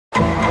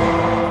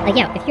Like,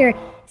 yeah, if you're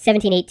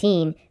 17,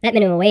 18, that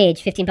minimum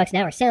wage, $15 an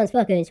hour, sounds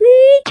fucking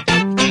sweet.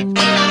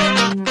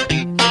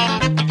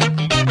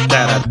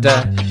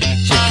 Da-da-da.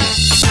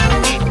 So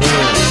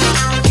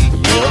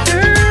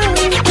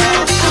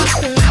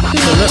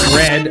not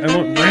red. I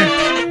want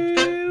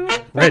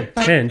red. Red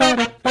tent.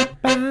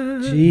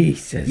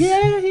 Jesus.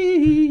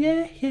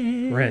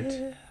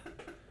 Rent.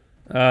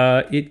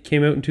 It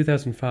came out in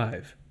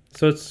 2005.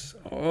 So it's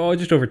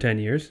just over 10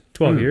 years.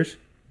 12 years.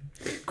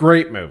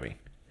 Great movie.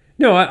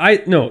 No,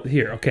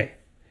 okay.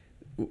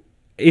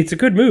 It's a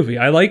good movie.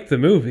 I like the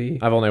movie.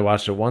 I've only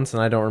watched it once,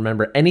 and I don't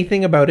remember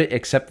anything about it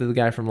except that the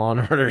guy from Law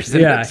 & Order is in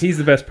Yeah, it. he's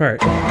the best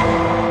part.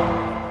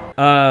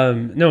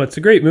 No, it's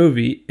a great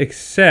movie,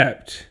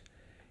 except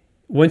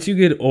once you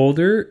get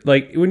older,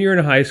 like when you're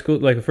in high school,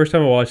 like the first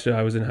time I watched it,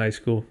 I was in high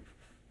school.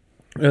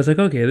 I was like,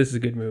 okay, this is a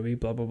good movie,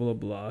 blah, blah, blah,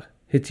 blah.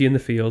 Hits you in the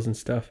feels and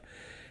stuff.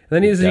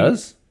 And then It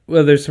does?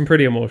 Well, there's some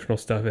pretty emotional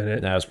stuff in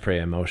it. I was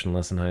pretty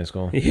emotionless in high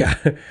school. Yeah.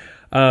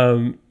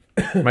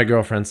 My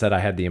girlfriend said I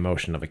had the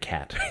emotion of a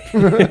cat.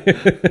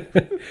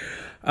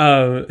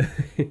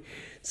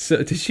 So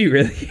did she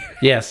really?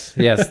 Yes,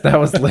 that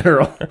was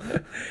literal.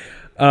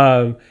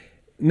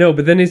 No,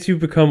 but then as you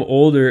become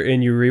older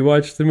and you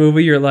rewatch the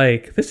movie, you're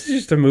like, this is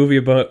just a movie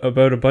about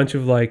a bunch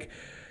of like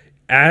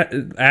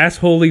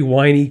assholey,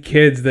 whiny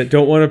kids that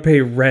don't want to pay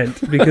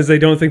rent because they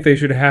don't think they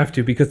should have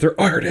to because they're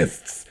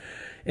artists.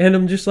 And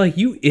I'm just like,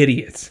 you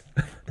idiots.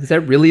 Is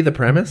that really the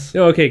premise?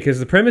 No, okay, because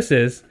the premise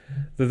is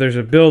that there's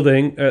a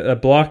building, a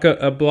block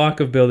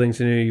of buildings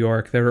in New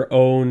York that are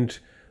owned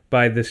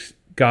by this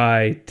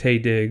guy,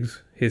 Taye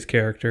Diggs, his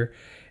character,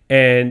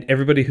 and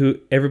everybody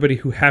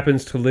who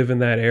happens to live in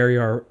that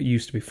area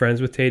used to be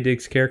friends with Taye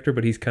Diggs' character,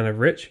 but he's kind of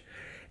rich,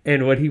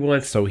 and what he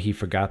wants. So he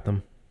forgot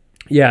them.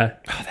 Yeah,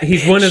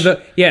 he's one of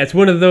the. Yeah, it's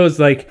one of those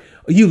like,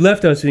 you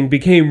left us and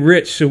became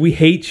rich, so we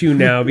hate you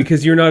now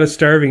because you're not a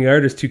starving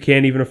artist who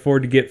can't even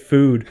afford to get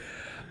food.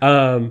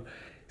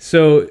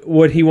 So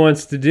what he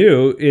wants to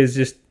do is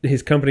just,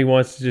 his company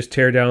wants to just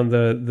tear down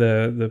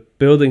the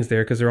buildings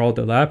there because they're all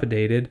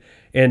dilapidated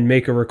and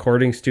make a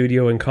recording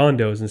studio and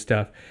condos and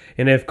stuff.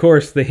 And of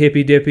course, the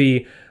hippy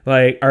dippy,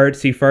 like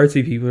artsy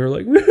fartsy people are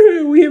like,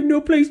 we have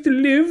no place to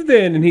live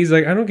then. And he's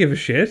like, I don't give a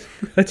shit.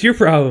 That's your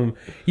problem.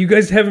 You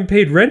guys haven't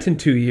paid rent in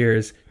 2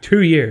 years.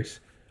 2 years.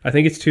 I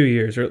think it's 2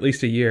 years, or at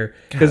least a year.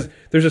 Because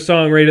there's a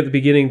song right at the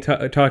beginning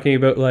talking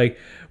about, like,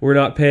 we're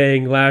not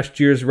paying last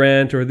year's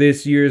rent, or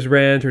this year's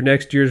rent, or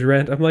next year's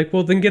rent. I'm like,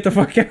 well, then get the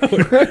fuck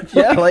out.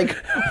 Yeah, like,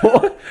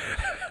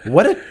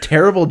 what a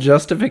terrible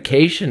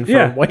justification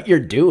for what you're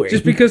doing.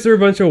 Just because they're a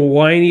bunch of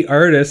whiny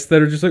artists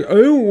that are just like, I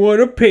don't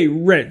want to pay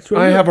rent. So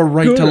I have a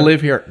right to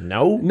live here.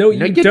 No,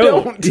 you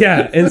don't.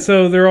 Yeah, and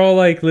so they're all,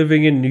 like,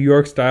 living in New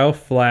York-style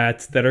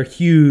flats that are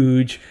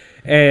huge,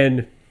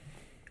 and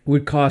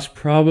would cost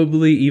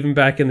probably, even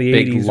back in the 80s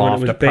big when it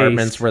loft was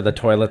apartments based, where the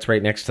toilet's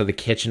right next to the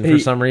kitchen for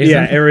some reason.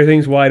 Yeah,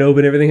 everything's wide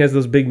open. Everything has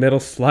those big metal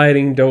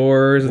sliding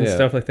doors and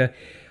stuff like that.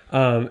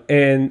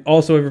 And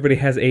also everybody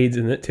has AIDS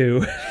in it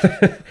too.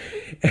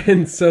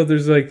 And so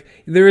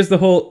there is the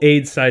whole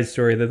AIDS side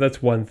story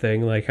that's one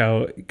thing, like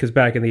how, because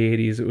back in the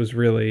 80s it was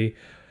really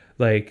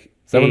like...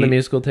 Is that when the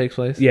musical takes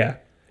place? Yeah.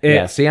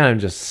 Yeah, see, I'm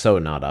just so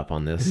not up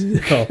on this.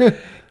 No.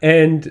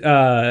 And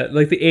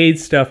like the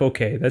AIDS stuff,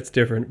 okay, that's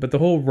different. But the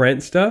whole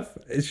rent stuff,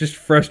 it just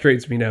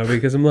frustrates me now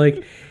because I'm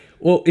like,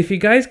 well, if you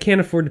guys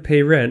can't afford to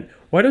pay rent,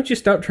 why don't you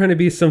stop trying to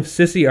be some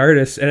sissy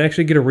artist and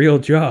actually get a real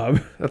job?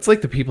 That's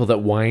like the people that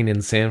whine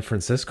in San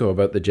Francisco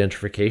about the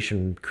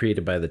gentrification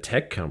created by the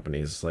tech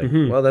companies. Like,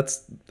 well,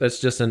 that's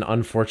just an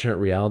unfortunate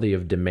reality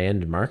of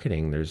demand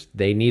marketing.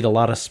 They need a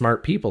lot of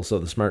smart people, so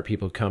the smart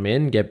people come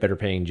in, get better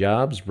paying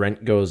jobs,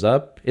 rent goes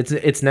up.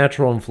 It's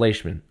natural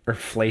inflation. Or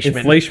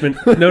inflation.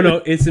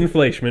 No, it's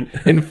inflation.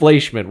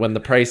 Inflation when the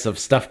price of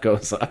stuff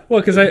goes up.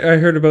 Well, because I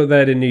heard about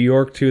that in New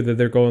York too, that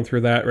they're going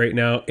through that right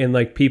now, and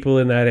like people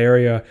in that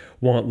area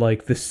want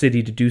like the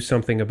city to do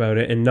something about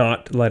it and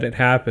not let it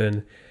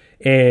happen,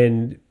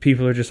 and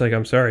people are just like,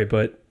 I'm sorry,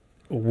 but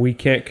we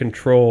can't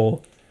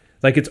control,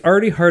 like, it's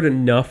already hard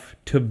enough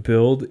to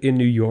build in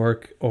New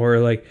York, or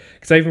like,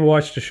 because I even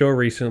watched a show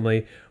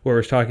recently where it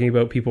was talking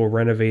about people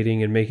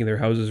renovating and making their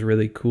houses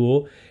really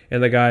cool,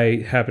 and the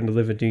guy happened to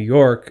live in New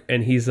York,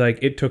 and he's like,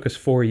 it took us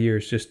 4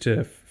 years just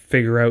to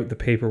figure out the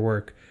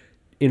paperwork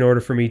in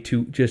order for me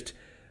to just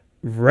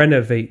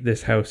renovate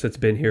this house that's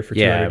been here for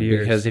 200 years.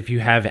 Because if you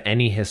have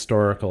any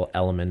historical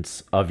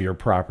elements of your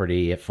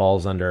property, it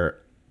falls under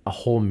a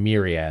whole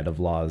myriad of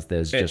laws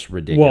that's just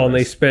ridiculous. Well, and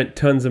they spent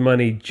tons of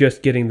money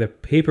just getting the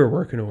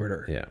paperwork in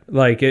order. Yeah.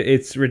 Like,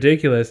 it's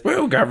ridiculous.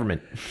 Woo,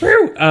 government.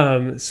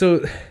 Woo!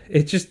 So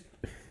it just,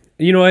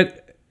 you know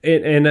what?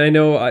 And I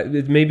know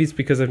maybe it's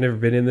because I've never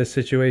been in this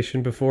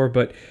situation before,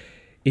 but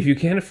if you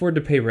can't afford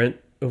to pay rent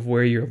of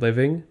where you're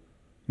living,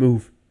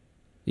 move.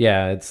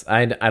 Yeah,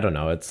 I don't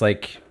know. It's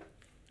like,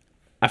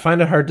 I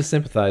find it hard to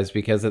sympathize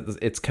because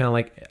it's kind of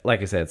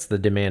like I said, it's the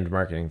demand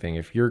marketing thing.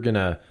 If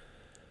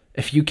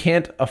you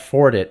can't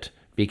afford it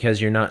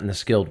because you're not in the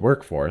skilled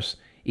workforce,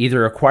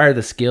 either acquire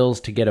the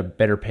skills to get a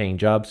better paying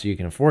job so you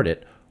can afford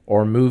it,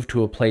 or move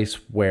to a place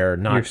where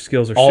not Your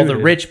skills are all the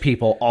suited. rich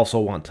people also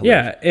want to live.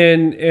 Yeah,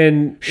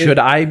 and Should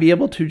I be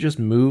able to just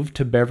move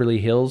to Beverly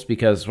Hills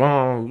because,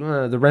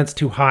 the rent's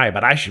too high,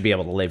 but I should be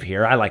able to live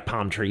here. I like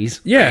palm trees.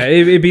 yeah,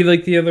 it'd be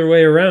like the other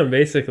way around,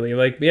 basically.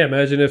 Like, yeah,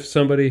 imagine if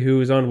somebody who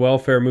is on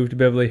welfare moved to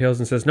Beverly Hills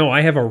and says, "No, I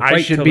have a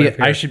right to live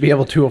here. I should be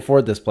able to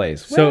afford this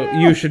place. So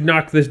you should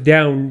knock this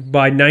down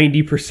by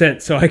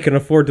 90% so I can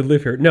afford to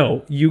live here."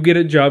 No, you get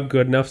a job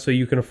good enough so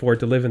you can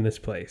afford to live in this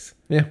place.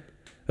 Yeah.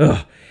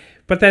 Ugh.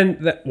 But then,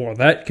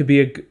 that could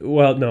be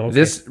no. Okay.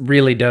 This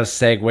really does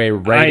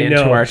segue right I into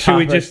know. our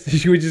Should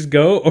topic. we just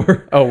go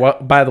or? Oh, well,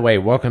 by the way,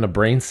 welcome to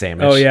Brain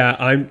Sandwich. Oh yeah,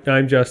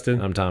 I'm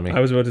Justin. I'm Tommy. I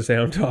was about to say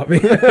I'm Tommy.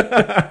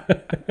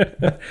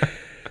 The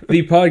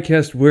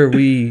podcast where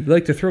we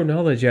like to throw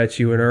knowledge at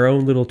you in our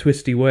own little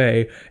twisty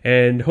way,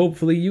 and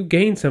hopefully you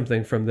gain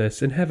something from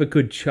this and have a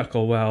good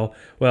chuckle while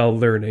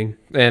learning.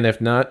 And if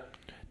not,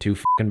 too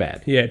fucking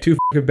bad. Yeah, too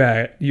fucking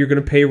bad. You're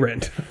gonna pay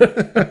rent.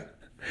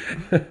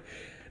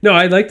 No,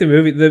 I like the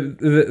movie.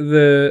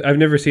 The I've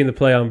never seen the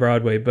play on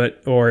Broadway,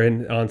 or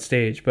on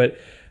stage, but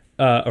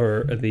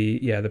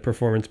the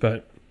performance.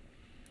 But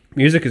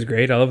music is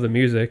great. I love the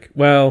music.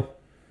 Well,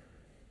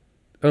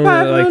 only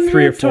like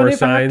 3 or 4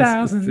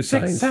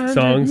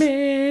 songs.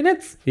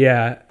 Minutes.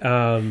 Yeah,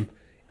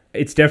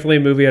 it's definitely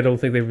a movie I don't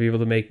think they would be able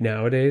to make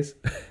nowadays.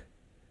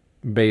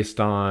 Based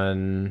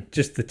on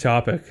Just the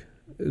topic,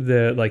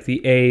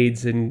 the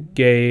AIDS and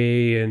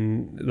gay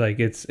and like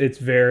it's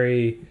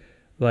very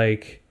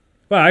like.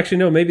 Well, actually,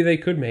 no. Maybe they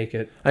could make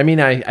it. I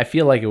mean, I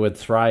feel like it would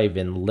thrive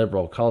in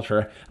liberal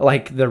culture.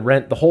 Like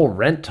the whole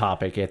rent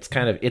topic.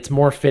 It's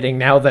more fitting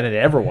now than it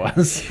ever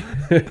was.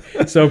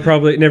 So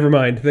probably, never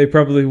mind. They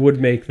probably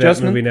would make that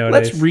Justin, movie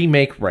nowadays. let's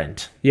remake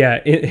Rent.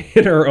 Yeah,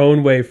 in our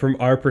own way, from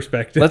our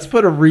perspective. Let's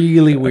put a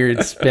really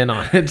weird spin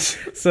on it.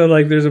 So,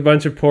 like, there's a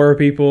bunch of poor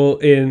people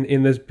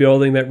in this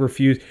building that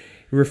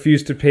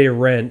refuse to pay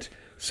rent.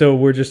 So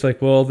we're just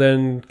like, well,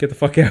 then get the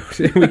fuck out.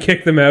 And we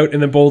kick them out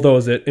and then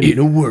bulldoze it. And In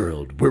a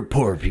world where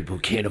poor people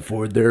can't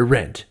afford their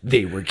rent,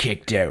 they were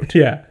kicked out.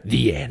 yeah.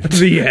 The end.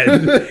 The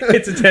end.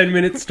 It's a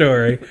 10-minute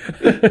story.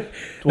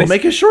 We'll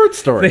make a short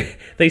story.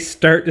 They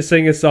start to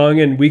sing a song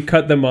and we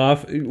cut them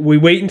off. We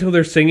wait until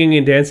they're singing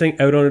and dancing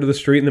out onto the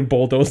street and then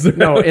bulldoze them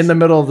No, out. in the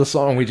middle of the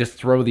song, we just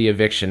throw the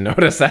eviction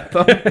notice at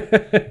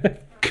them.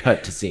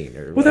 Cut to scene.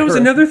 Or Well, that was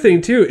another thing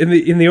too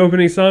in the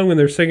opening song when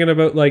they're singing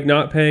about like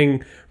not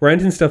paying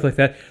rent and stuff like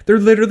that. They're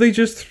literally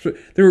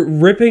they're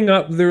ripping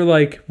up their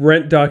like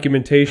rent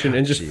documentation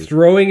and just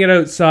throwing it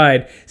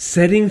outside,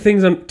 setting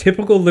things on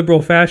typical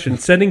liberal fashion,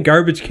 setting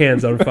garbage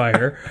cans on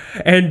fire,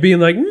 and being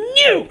like,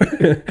 "No,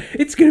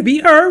 it's gonna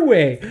be our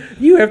way.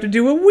 You have to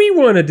do what we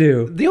want to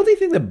do." The only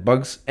thing that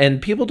bugs,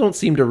 and people don't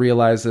seem to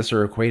realize this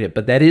or equate it,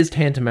 but that is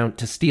tantamount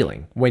to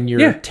stealing. When you're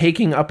Yeah.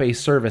 taking up a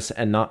service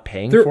and not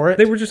paying They're- for it,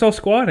 They were just all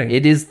squatting.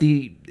 it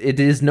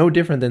is no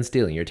different than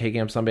stealing. You're taking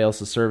up somebody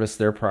else's service,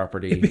 their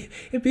property.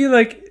 It'd be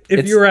like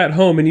if you were at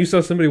home and you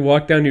saw somebody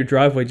walk down your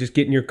driveway, just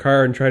get in your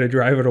car and try to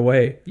drive it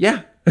away.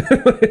 Yeah.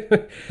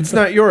 It's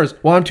not yours.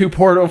 Well, I'm too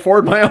poor to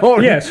afford my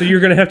own. Yeah, so you're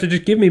gonna have to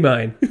just give me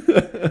mine.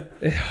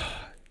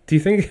 Do you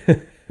think?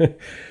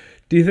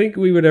 Do you think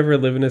we would ever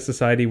live in a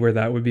society where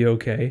that would be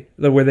okay?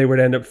 Where they would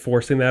end up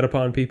forcing that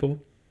upon people?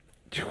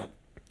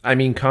 I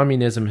mean,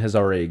 communism has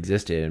already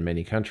existed in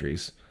many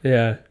countries.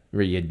 Yeah.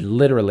 Where you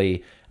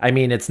literally, I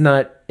mean, it's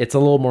a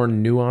little more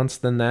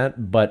nuanced than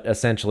that, but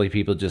essentially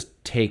people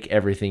just take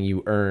everything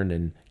you earn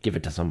and give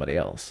it to somebody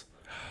else.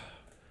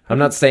 I'm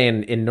not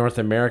saying in North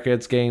America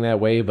it's getting that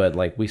way, but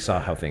like we saw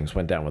how things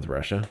went down with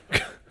Russia.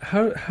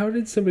 How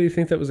did somebody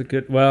think that was a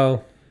good?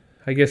 Well,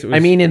 I guess it was. I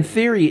mean, in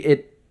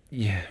theory,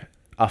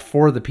 a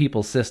for the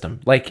people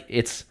system. Like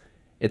it's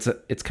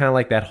kind of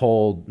like that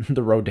whole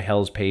the road to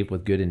hell is paved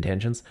with good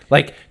intentions.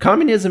 Like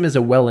communism is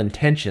a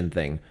well-intentioned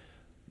thing,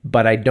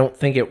 but I don't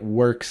think it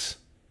works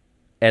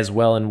as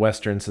well in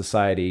Western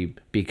society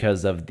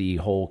because of the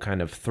whole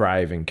kind of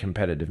thriving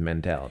competitive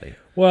mentality.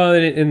 Well,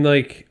 and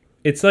like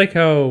it's like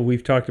how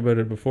we've talked about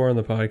it before on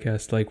the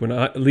podcast. Like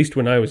at least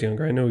when I was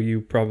younger, I know you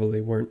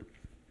probably weren't,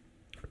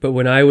 but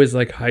when I was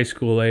like high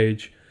school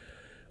age,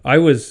 I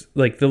was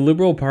like the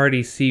Liberal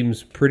Party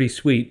seems pretty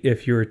sweet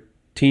if you're a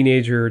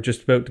teenager or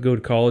just about to go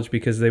to college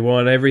because they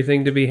want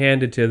everything to be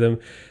handed to them,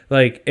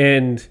 like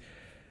and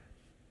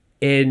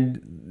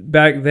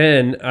back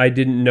then I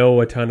didn't know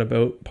a ton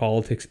about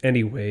politics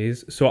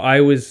anyways, so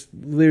I was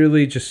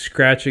literally just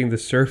scratching the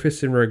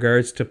surface in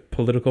regards to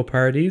political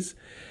parties.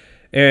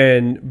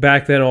 And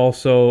back then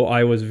also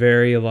I was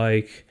very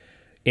like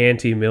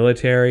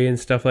anti-military and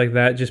stuff like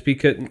that, just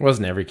because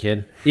Wasn't every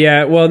kid?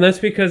 yeah, well, and that's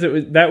because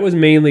that was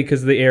mainly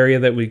because the area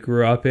that we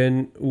grew up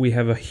in, we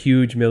have a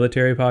huge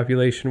military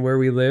population where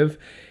we live.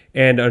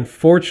 And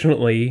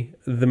unfortunately,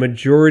 the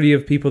majority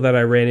of people that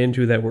I ran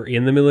into that were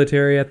in the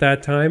military at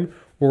that time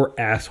were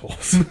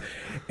assholes.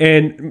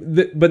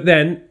 But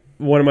then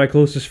one of my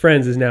closest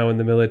friends is now in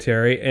the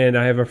military, and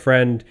I have a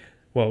friend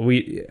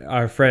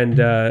our friend,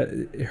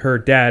 her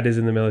dad is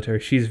in the military.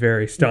 She's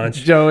very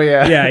staunch. Oh,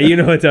 yeah. Yeah, you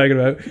know what I'm talking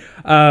about.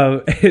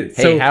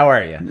 Hey, how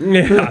are you?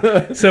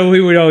 Yeah. So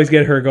we would always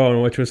get her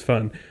going, which was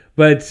fun.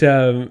 But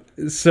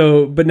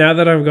but now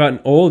that I've gotten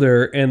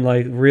older and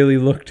like really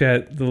looked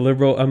at the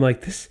liberal, I'm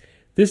like, this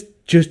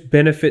just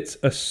benefits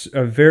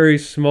a very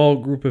small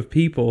group of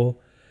people.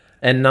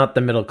 And not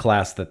the middle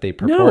class that they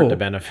purport to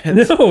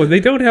benefit. No, they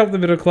don't help the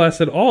middle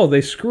class at all. They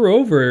screw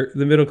over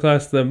the middle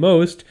class the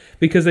most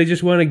because they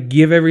just want to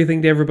give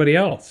everything to everybody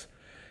else.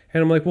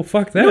 And I'm like, well,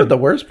 fuck them. You know what the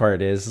worst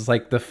part is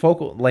like the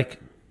focal, like,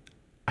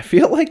 I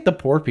feel like the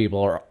poor people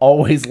are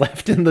always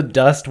left in the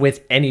dust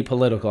with any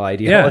political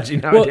ideology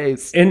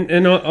nowadays. Well,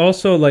 and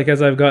also, like,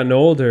 as I've gotten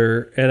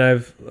older and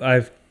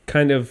I've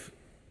kind of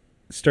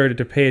started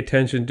to pay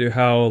attention to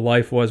how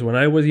life was when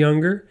I was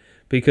younger,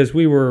 because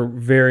we were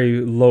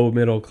very low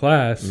middle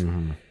class.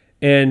 Mm-hmm.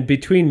 And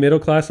between middle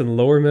class and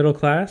lower middle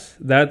class,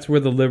 that's where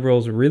the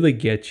liberals really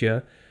get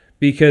you.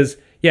 Because,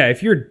 yeah,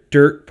 if you're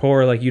dirt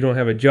poor, like you don't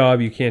have a job,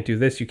 you can't do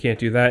this, you can't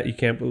do that, you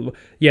can't...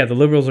 Yeah, the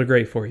liberals are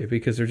great for you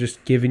because they're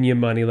just giving you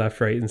money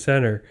left, right, and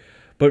center.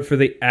 But for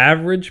the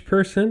average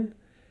person,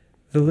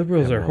 the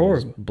liberals are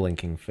horrible.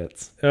 Blinking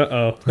fits.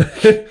 Uh-oh.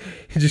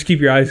 Just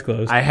keep your eyes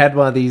closed. I had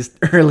one of these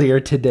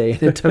earlier today,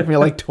 and it took me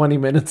like 20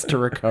 minutes to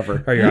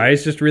recover. Are your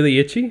eyes just really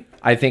itchy?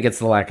 I think it's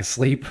the lack of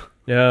sleep.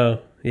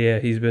 No. Yeah,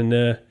 he's been...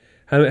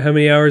 How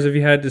many hours have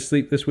you had to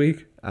sleep this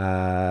week?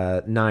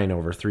 9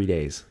 over 3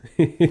 days.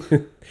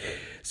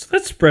 So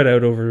that's spread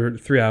out over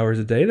 3 hours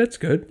a day. That's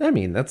good. I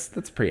mean, that's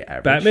pretty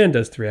average. Batman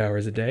does 3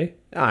 hours a day.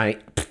 I'm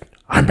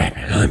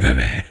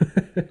Batman.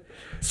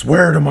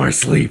 Swear to my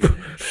sleep.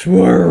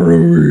 Swear to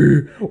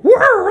me.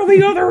 Where are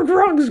the other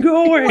drugs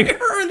going?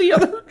 Where are the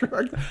other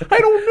drugs? I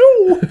don't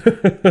know.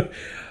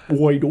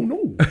 Oh, I don't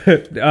know.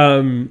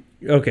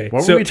 Okay.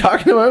 What were we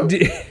talking about?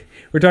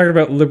 We're talking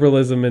about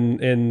liberalism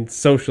and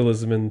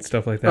socialism and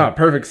stuff like that. Oh,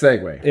 perfect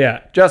segue.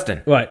 Yeah.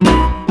 Justin. What?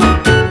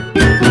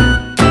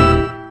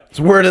 It's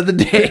word of the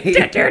day.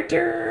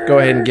 Go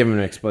ahead and give him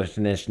an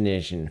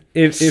explanation.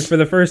 If for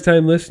the first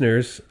time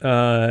listeners,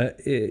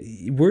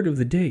 word of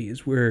the day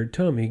is where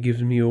Tommy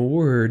gives me a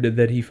word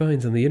that he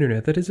finds on the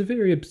internet that is a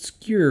very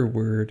obscure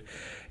word,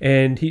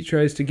 and he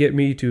tries to get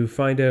me to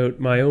find out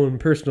my own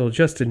personal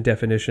Justin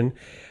definition,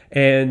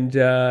 and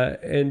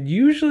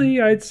usually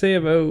I'd say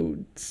about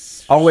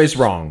always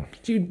wrong.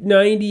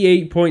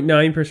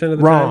 98.9% of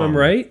the time I'm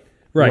right.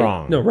 Right.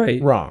 Wrong. No, right.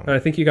 Wrong. I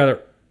think you got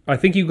it. I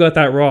think you got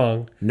that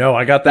wrong. No,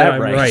 I got that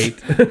I'm right.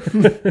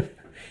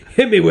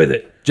 Hit me with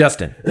it.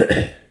 Justin,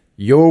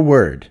 your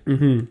word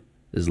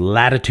is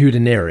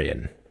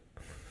latitudinarian.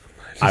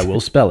 I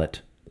will spell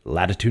it.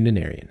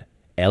 Latitudinarian.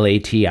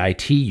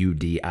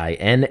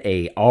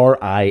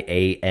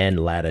 Latitudinarian.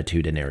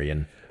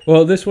 Latitudinarian.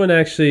 Well, this one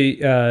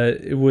actually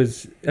it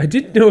was... I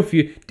didn't know if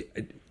you...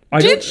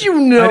 Did you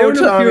know, I don't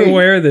know Tommy? if you're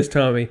aware of this,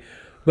 Tommy.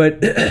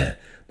 But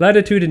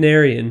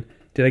latitudinarian...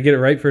 Did I get it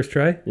right first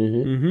try?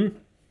 Mm-hmm.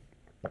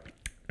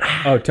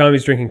 Oh,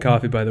 Tommy's drinking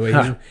coffee, by the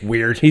way.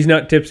 Weird. He's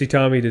not tipsy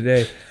Tommy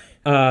today.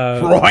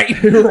 Right.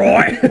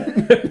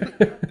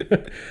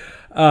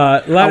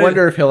 I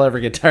wonder if he'll ever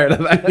get tired of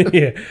that.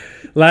 Yeah.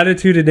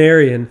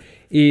 Latitudinarian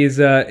is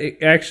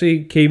it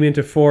actually came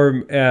into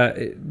form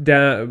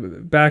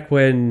back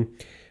when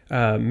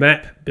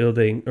map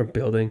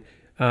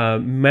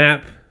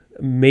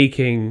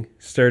making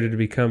started to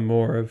become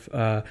more of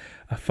a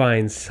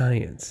fine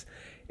science.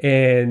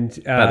 And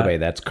by the way,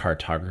 that's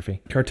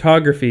cartography.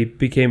 Cartography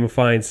became a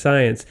fine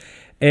science,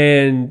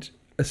 and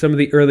some of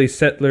the early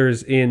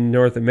settlers in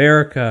North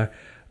America,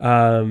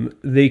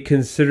 they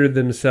considered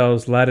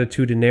themselves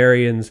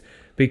latitudinarians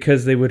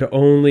because they would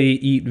only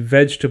eat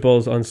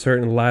vegetables on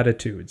certain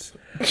latitudes.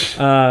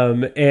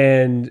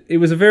 And it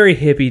was a very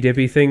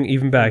hippy-dippy thing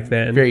even back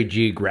then. Very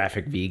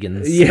geographic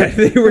vegans. Yeah,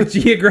 they were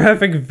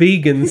geographic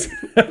vegans.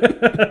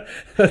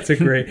 That's a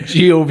great...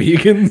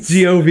 Geo-vegans.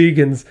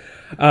 Geo-vegans.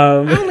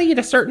 I only eat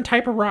a certain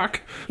type of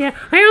rock. Yeah,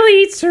 I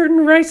only eat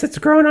certain rice that's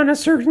grown on a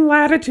certain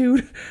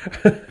latitude.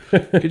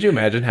 Could you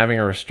imagine having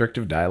a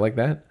restrictive diet like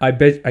that? I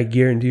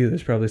guarantee you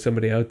there's probably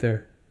somebody out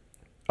there.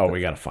 Oh,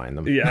 we gotta find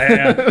them.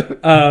 Yeah.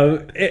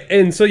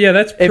 And so, yeah,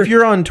 that's... If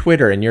you're on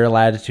Twitter and you're a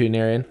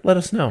latitudinarian, let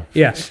us know.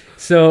 Yeah.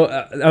 So,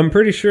 I'm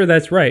pretty sure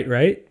that's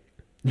right?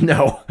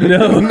 No.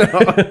 No.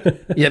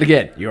 Yet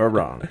again, you're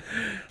wrong.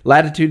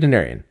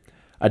 Latitudinarian.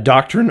 A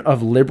doctrine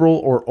of liberal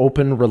or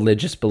open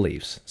religious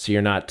beliefs. So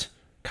you're not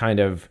kind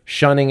of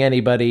shunning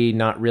anybody,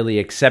 not really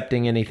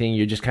accepting anything.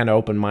 You're just kind of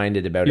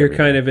open-minded about You're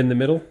everything. kind of in the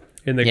middle,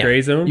 in the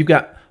gray zone? You've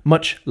got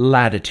much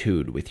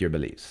latitude with your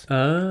beliefs.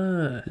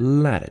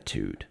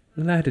 Latitude.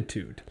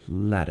 Latitude.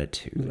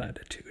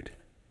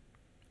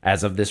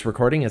 As of this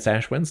recording, it's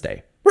Ash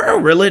Wednesday.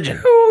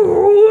 Religion.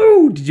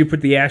 Ooh, did you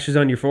put the ashes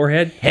on your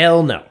forehead?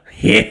 Hell no.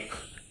 Yeah.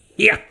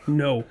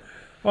 No.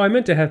 Oh, I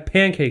meant to have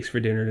pancakes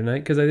for dinner tonight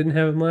because I didn't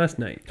have them last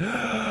night.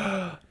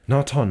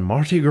 Not on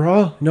Mardi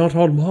Gras? Not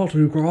on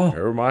Mardi Gras.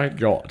 Oh my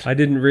God. I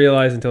didn't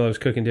realize until I was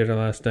cooking dinner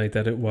last night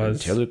that it was...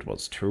 Until it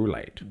was too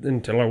late.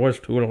 Until it was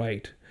too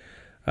late.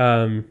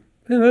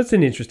 Yeah, that's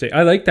an interesting.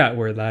 I like that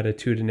word,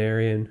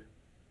 latitudinarian.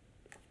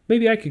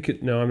 Maybe I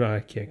could. No, I'm not. I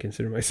can't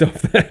consider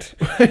myself that.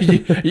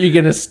 You're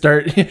gonna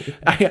start.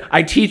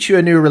 I teach you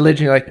a new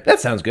religion. You're like, that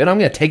sounds good. I'm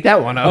gonna take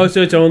that one up. Oh,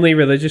 so it's only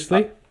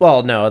religiously?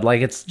 Well, no,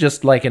 like it's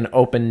just like an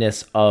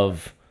openness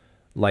of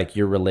like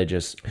your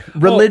religious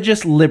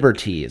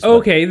liberties.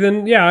 Okay,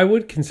 then yeah, I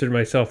would consider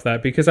myself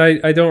that because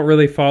I don't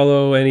really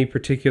follow any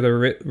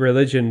particular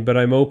religion, but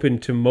I'm open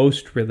to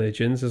most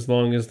religions as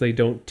long as they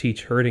don't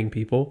teach hurting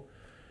people.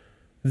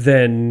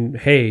 Then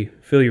hey,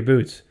 fill your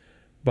boots.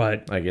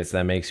 But I guess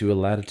that makes you a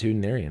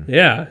latitudinarian.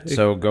 Yeah.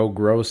 So go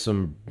grow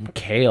some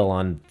kale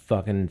on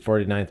fucking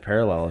 49th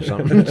parallel or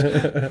something.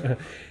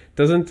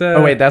 Doesn't...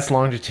 oh, wait, that's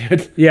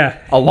longitude. Yeah.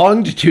 A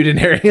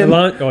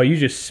longitudinarian. Oh, you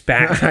just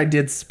spat. I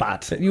did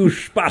spot. You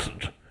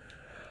spotted.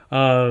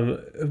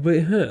 But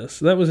yeah,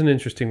 so that was an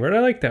interesting word.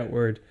 I like that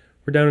word.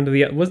 We're down into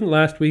the... Wasn't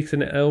last week's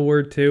an L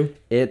word too?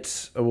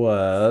 It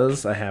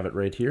was... I have it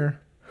right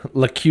here.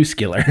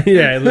 Lacuscular.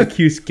 Yeah,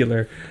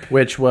 lacuscular.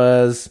 Which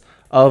was...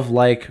 of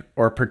like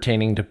or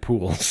pertaining to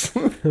pools.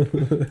 I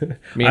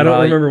don't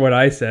remember what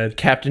I said.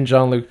 Captain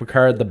Jean-Luc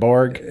Picard, the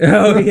Borg.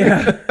 Oh,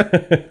 yeah.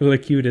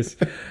 Lacutus.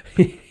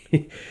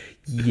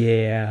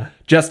 Yeah.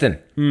 Justin,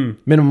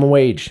 minimum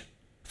wage.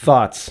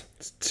 Thoughts?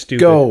 Stupid.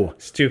 Go.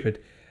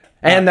 Stupid.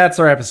 And that's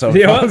our episode.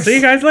 Yeah, well, see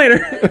you guys later.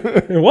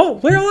 Well,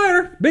 see you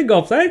later. Big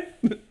gulps, eh?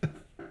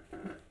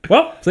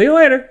 Well, see you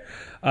later.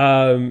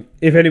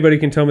 If anybody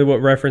can tell me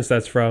what reference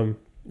that's from,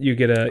 you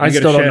get a. I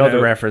still don't know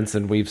the reference,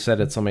 and we've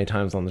said it so many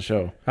times on the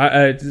show.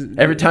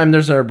 Every time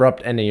there's an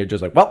abrupt ending, you're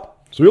just like, well,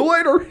 see you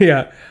later.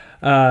 Yeah.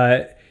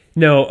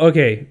 No,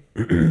 okay.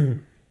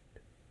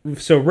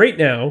 So right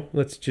now,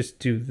 let's just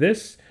do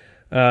this.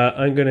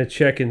 I'm going to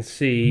check and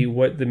see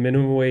what the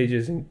minimum wage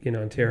is in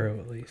Ontario,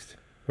 at least,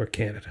 or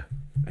Canada.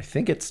 I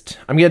think it's...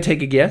 I'm going to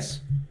take a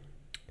guess.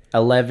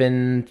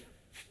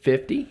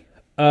 $11.50?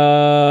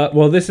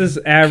 Well, this is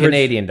average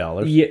Canadian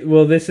dollars. Yeah,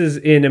 well, this is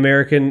in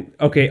American.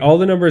 Okay, all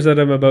the numbers that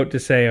I'm about to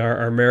say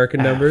are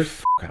American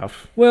numbers. Fuck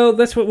off. Well,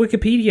 that's what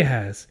Wikipedia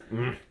has.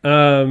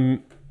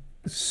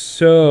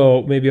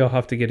 So maybe I'll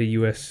have to get a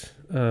U.S.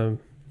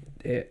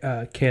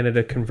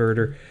 Canada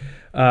converter.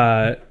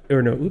 Or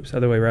no, oops,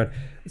 other way around.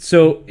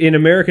 So in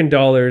American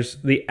dollars,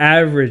 the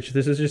average.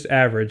 This is just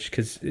average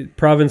because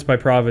province by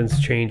province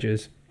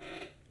changes.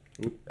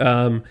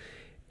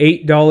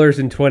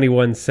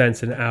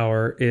 $8.21 an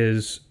hour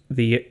is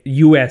the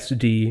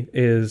USD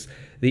is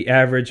the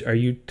average. Are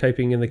you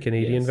typing in the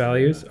Canadian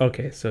values? Yeah.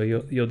 Okay, so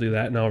you'll do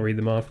that and I'll read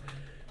them off.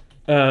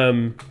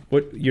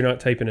 What you're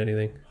not typing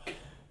anything.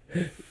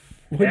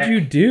 What'd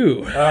you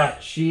do?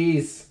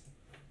 Jeez.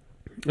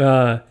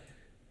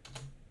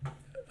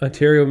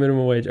 Ontario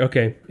minimum wage.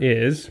 Okay,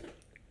 is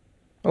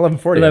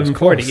 $11.40.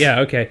 $11.40. Yeah,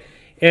 okay.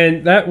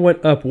 And that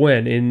went up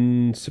when?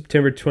 In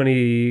September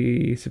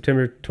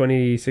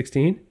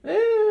 2016?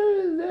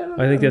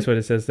 I think that's what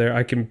it says there.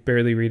 I can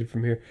barely read it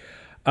from here.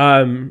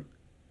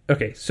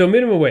 Okay, so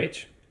minimum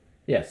wage.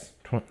 Yes,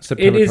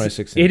 September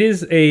 2016. It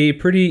is a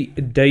pretty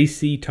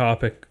dicey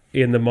topic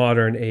in the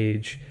modern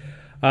age.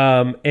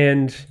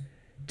 And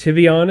to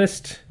be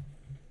honest,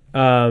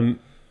 again,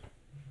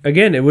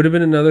 it would have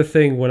been another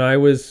thing when I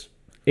was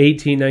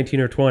 18, 19,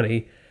 or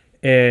 20,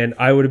 and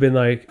I would have been,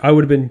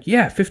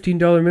 yeah,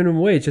 $15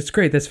 minimum wage. That's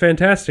great. That's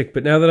fantastic.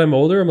 But now that I'm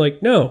older, I'm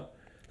like, no.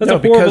 That's a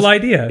horrible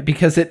idea.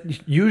 Because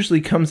it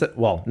usually comes at,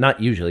 well, not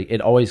usually, it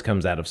always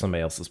comes out of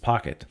somebody else's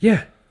pocket.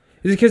 Yeah.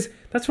 It's because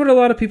that's what a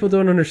lot of people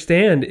don't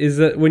understand is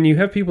that when you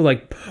have people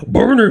like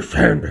Bernie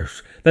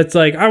Sanders, that's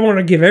like, I want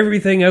to give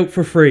everything out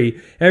for free.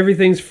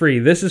 Everything's free.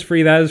 This is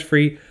free. That is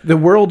free. The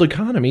world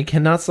economy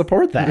cannot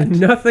support that.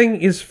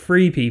 Nothing is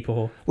free,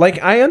 people. Like,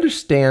 I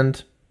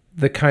understand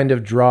the kind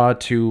of draw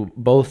to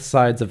both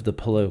sides of the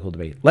political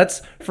debate.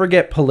 Let's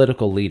forget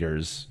political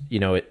leaders,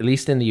 at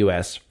least in the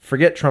U.S.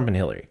 Forget Trump and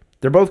Hillary.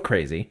 They're both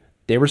crazy.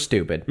 They were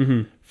stupid.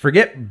 Mm-hmm.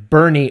 Forget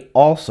Bernie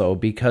also,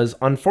 because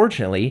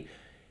unfortunately,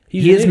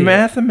 he is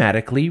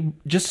mathematically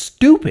just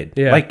stupid.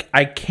 Yeah. Like,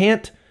 I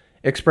can't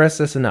express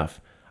this enough.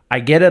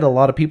 I get it. A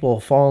lot of people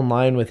fall in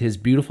line with his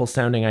beautiful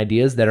sounding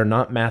ideas that are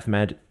not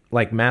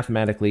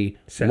mathematically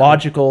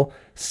logical,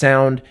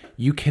 sound.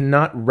 You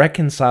cannot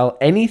reconcile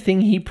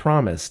anything he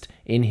promised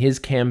in his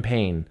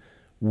campaign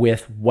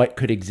with what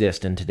could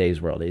exist in today's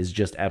world. It is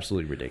just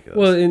absolutely ridiculous.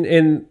 Well,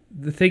 and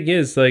the thing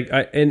is,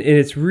 and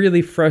it's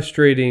really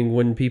frustrating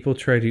when people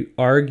try to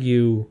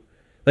argue.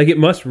 Like, it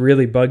must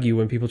really bug you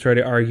when people try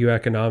to argue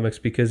economics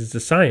because it's a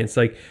science.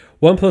 Like,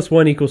 1 +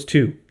 1 =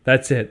 2.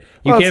 That's it.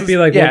 You can't be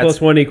like 1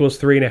 + 1 =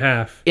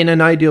 3.5. In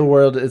an ideal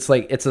world, it's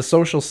like it's a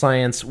social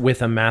science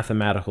with a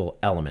mathematical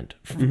element.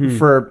 Mm-hmm.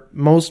 For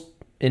most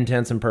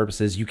intents and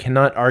purposes, you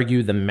cannot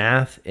argue the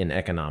math in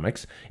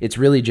economics. It's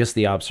really just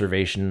the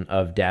observation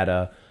of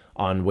data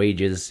on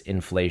wages,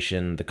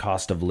 inflation, the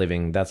cost of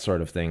living, that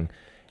sort of thing.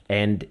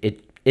 And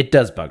it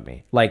does bug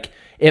me. Like,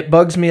 it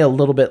bugs me a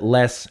little bit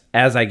less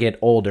as I get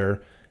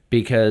older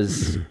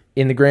because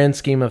in the grand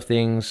scheme of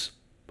things,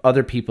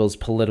 other people's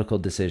political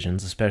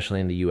decisions, especially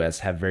in the U.S.,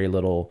 have very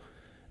little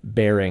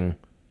bearing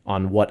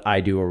on what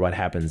I do or what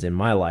happens in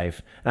my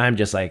life. And I'm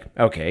just like,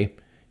 okay,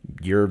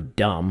 you're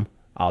dumb.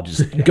 I'll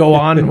just go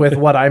on with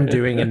what I'm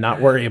doing and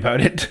not worry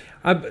about it.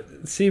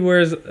 See,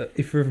 whereas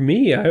for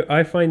me,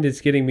 I find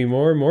it's getting me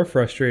more and more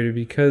frustrated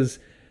because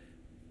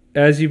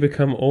as you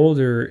become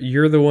older,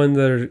 you're the one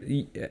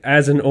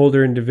as an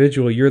older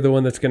individual, you're the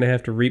one that's going to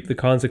have to reap the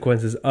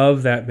consequences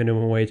of that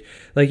minimum wage.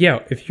 Like, yeah,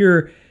 if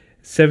you're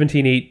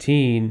 17,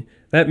 18,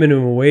 that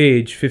minimum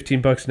wage,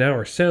 $15 an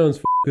hour,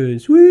 sounds fucking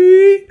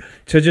sweet.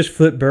 To just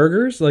flip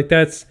burgers, like,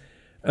 that's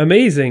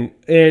amazing.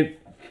 And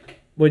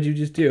what'd you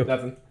just do?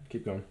 Nothing.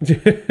 Keep going.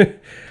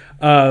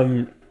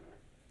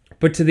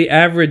 But to the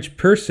average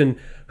person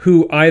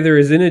who either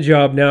is in a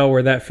job now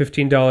where that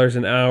 $15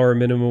 an hour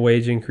minimum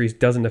wage increase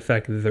doesn't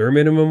affect their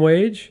minimum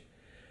wage,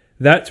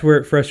 that's where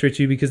it frustrates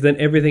you, because then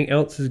everything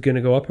else is going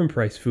to go up in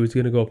price. Food's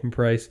going to go up in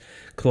price.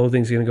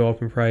 Clothing's going to go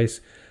up in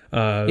price.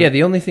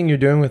 The only thing you're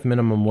doing with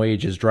minimum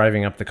wage is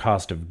driving up the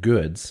cost of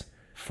goods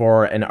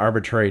for an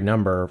arbitrary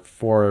number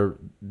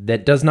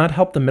that does not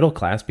help the middle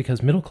class,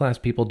 because middle class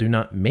people do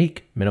not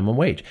make minimum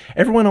wage.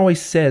 Everyone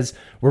always says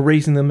we're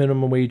raising the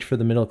minimum wage for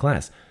the middle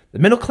class. The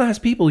middle class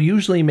people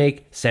usually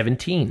make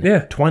 $17,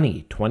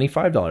 $20,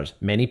 $25.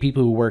 Many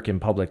people who work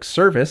in public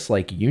service,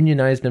 like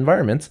unionized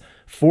environments,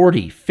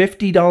 $40,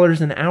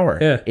 $50 an hour.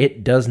 Yeah.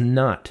 It does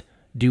not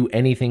do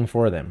anything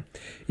for them.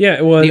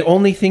 Yeah, well, the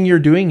only thing you're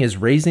doing is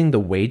raising the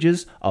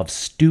wages of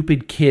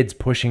stupid kids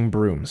pushing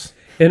brooms.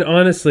 And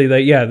honestly,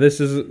 like, yeah, this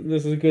is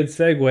a good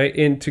segue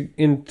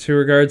into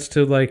regards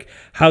to like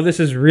how this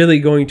is really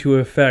going to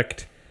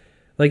affect.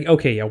 Like,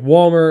 okay, yeah,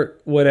 Walmart,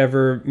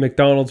 whatever,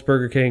 McDonald's,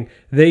 Burger King,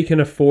 they can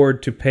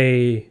afford to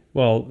pay,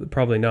 well,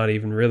 probably not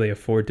even really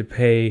afford to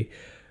pay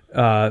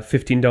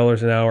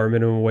 $15 an hour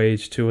minimum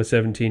wage to a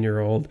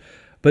 17-year-old.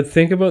 But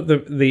think about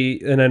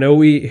the and I know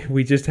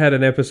we just had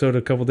an episode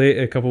a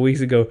couple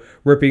weeks ago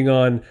ripping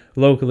on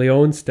locally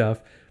owned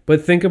stuff,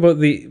 but think about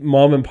the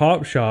mom and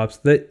pop shops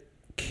that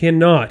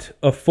cannot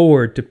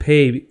afford to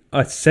pay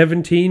a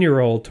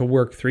 17-year-old to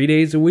work 3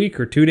 days a week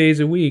or 2 days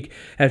a week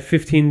at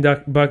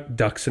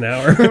 $15 an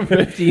hour.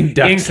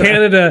 $15 in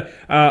Canada,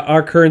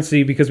 our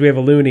currency, because we have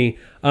a loonie,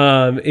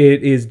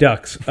 it is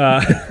ducks.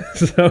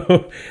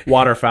 So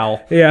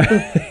waterfowl.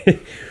 Yeah.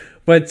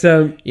 But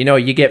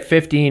you get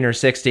 15 or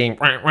 16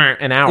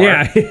 an hour.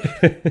 Yeah.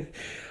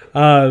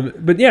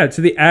 But yeah,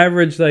 to the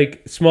average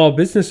like small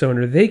business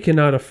owner, they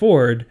cannot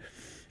afford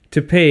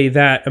to pay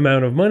that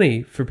amount of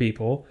money for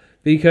people,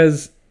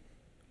 because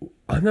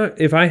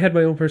if I had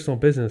my own personal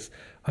business,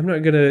 I'm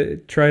not going to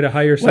try to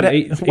hire some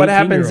What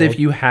happens if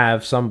you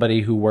have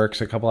somebody who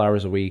works a couple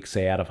hours a week,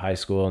 say out of high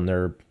school, and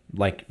they're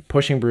like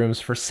pushing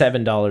brooms for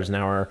 $7 an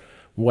hour,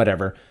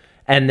 whatever,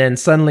 and then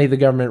suddenly the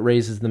government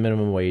raises the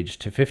minimum wage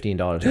to $15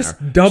 an hour?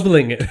 Just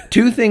doubling it.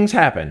 Two things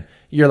happen.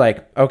 You're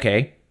like,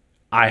 okay,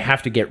 I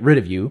have to get rid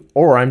of you,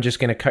 or I'm just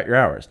going to cut your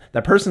hours.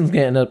 That person's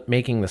going to end up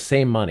making the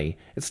same money.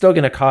 It's still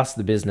going to cost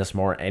the business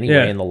more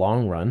anyway in the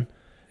long run.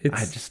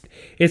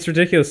 It's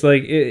ridiculous.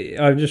 Like,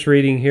 I'm just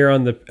reading here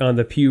on the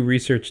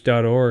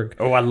PewResearch.org.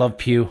 Oh, I love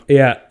Pew.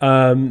 Yeah,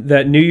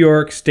 that New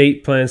York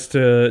State plans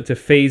to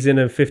phase in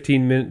a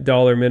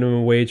 $15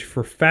 minimum wage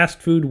for fast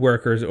food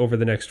workers over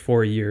the next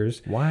 4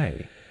 years.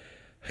 Why?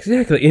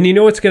 Exactly, and you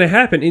know what's going to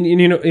happen, and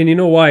you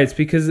know why? It's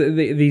because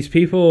these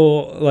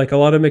people, like a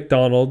lot of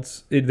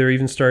McDonald's, they're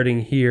even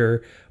starting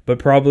here, but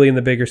probably in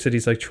the bigger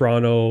cities like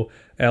Toronto,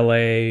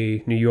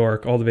 LA, New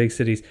York, all the big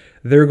cities,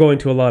 they're going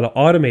to a lot of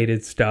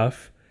automated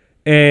stuff.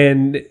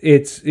 And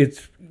it's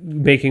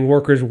making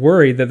workers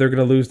worried that they're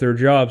going to lose their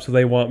job, so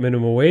they want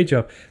minimum wage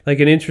up. Like,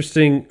 an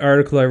interesting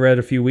article I read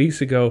a few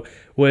weeks ago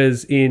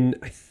was in,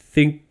 I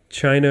think,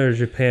 China or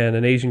Japan,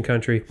 an Asian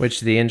country. Which,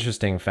 the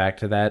interesting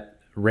fact to that,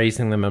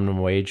 raising the minimum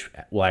wage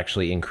will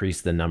actually increase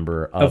the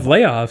number of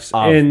layoffs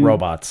of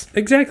robots.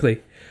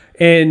 Exactly.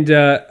 And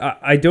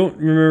I don't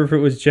remember if it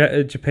was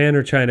Japan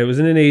or China. It was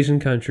in an Asian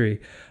country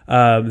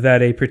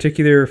that a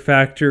particular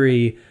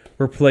factory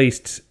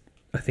replaced,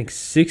 I think,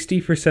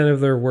 60%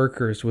 of their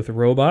workers with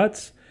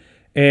robots,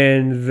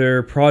 and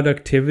their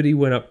productivity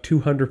went up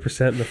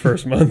 200% in the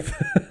first month.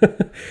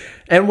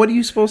 And what are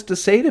you supposed to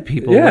say to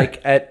people? Yeah.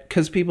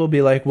 Because people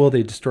be like, well,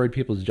 they destroyed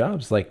people's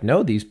jobs. Like,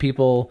 no, these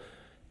people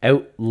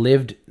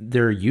outlived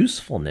their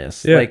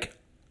usefulness. Yeah. Like,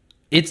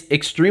 it's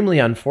extremely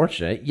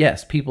unfortunate.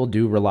 Yes, people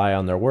do rely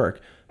on their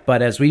work.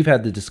 But as we've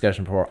had the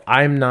discussion before,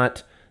 I'm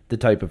not the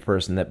type of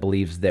person that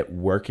believes that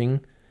working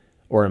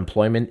or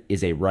employment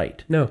is a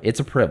right. No. It's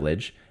a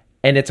privilege.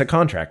 And it's a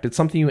contract. It's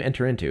something you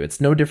enter into.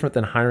 It's no different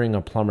than hiring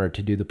a plumber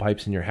to do the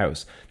pipes in your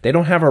house. They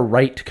don't have a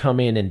right to come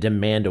in and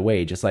demand a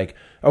wage. It's like,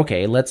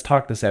 okay, let's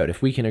talk this out.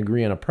 If we can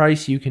agree on a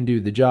price, you can do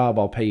the job.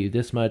 I'll pay you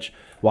this much.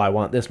 Well, I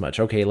want this much.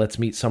 Okay, let's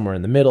meet somewhere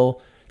in the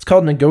middle. It's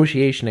called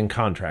negotiation and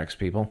contracts,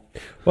 people.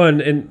 Well,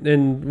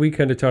 and we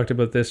kind of talked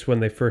about this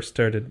when they first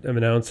started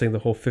announcing the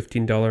whole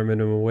 $15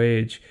 minimum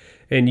wage.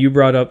 And you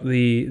brought up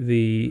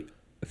the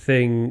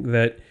thing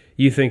that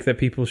you think that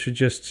people should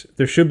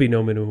there should be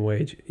no minimum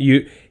wage.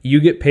 You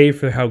get paid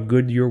for how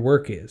good your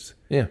work is.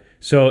 Yeah.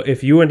 So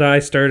if you and I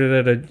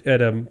started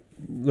at a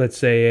let's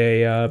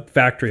say a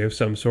factory of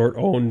some sort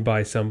owned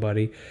by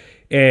somebody,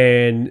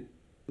 and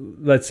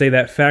let's say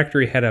that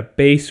factory had a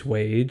base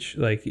wage,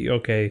 like,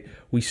 okay,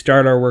 we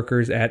start our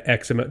workers at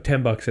X amount,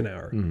 $10 an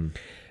hour.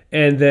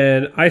 And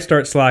then I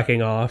start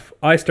slacking off.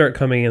 I start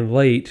coming in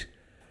late,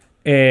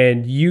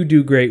 and you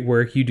do great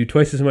work. You do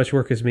twice as much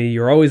work as me.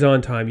 You're always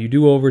on time. You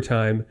do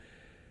overtime.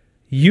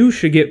 You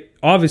should get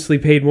obviously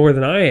paid more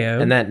than I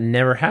am. And that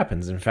never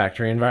happens in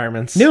factory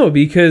environments. No,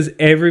 because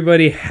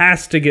everybody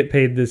has to get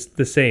paid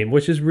the same,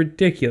 which is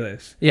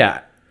ridiculous.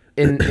 Yeah.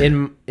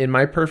 In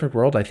my perfect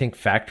world, I think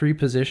factory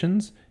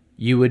positions,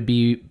 you would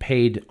be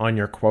paid on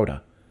your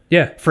quota.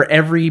 Yeah. For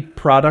every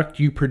product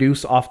you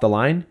produce off the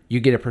line,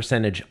 you get a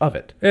percentage of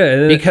it.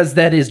 Yeah, because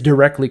that is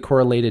directly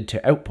correlated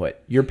to output.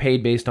 You're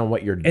paid based on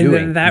what you're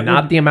doing,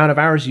 not the amount of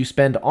hours you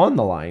spend on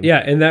the line. Yeah,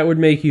 and that would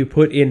make you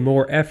put in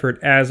more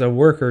effort as a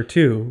worker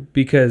too.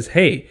 Because,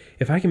 hey,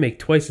 if I can make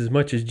twice as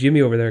much as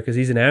Jimmy over there because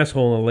he's an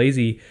asshole and a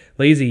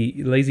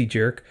lazy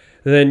jerk,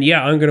 then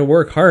yeah, I'm going to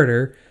work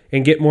harder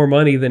and get more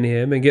money than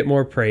him and get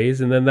more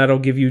praise, and then that'll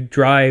give you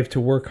drive to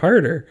work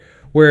harder.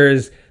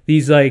 Whereas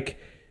these, like,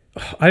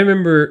 I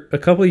remember a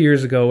couple of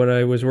years ago when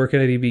I was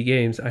working at EB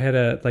Games, I had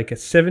a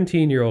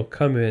 17-year-old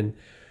come in,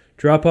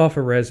 drop off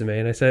a resume,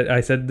 and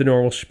I said the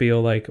normal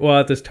spiel, like, well,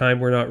 at this time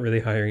we're not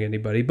really hiring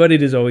anybody, but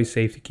it is always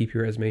safe to keep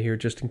your resume here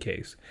just in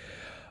case.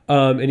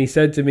 And he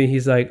said to me,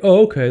 he's like,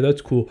 oh, okay,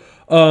 that's cool.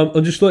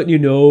 I'm just letting you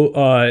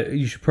know,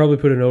 you should probably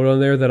put a note on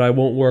there that I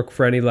won't work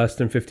for any less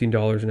than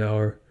 $15 an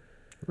hour.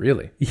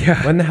 Really?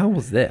 Yeah. When the hell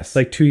was this?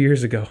 Like 2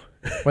 years ago.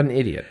 What an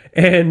idiot.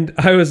 And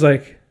I was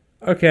like,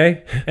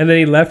 okay. And then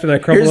he left, and I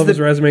crumpled up his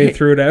resume and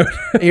threw it out.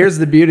 Here's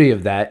the beauty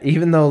of that.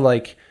 Even though,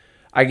 like,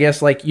 I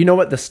guess, like, you know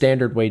what the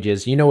standard wage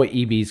is. You know what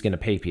EB is going to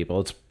pay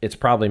people. It's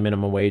probably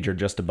minimum wage or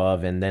just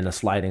above, and then a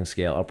sliding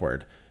scale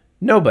upward.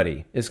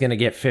 Nobody is going to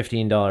get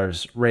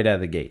 $15 right out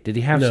of the gate. Did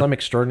he have some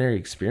extraordinary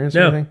experience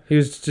or anything? He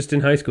was just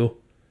in high school.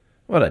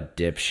 What a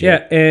dipshit.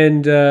 Yeah,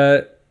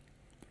 and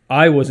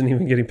I wasn't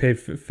even getting paid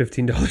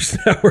 $15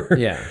 an hour.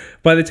 Yeah.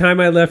 By the time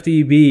I left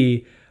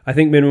EB, I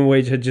think minimum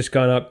wage had just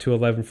gone up to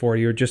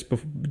 $11.40 or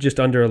just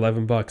under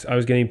 $11. I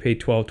was getting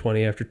paid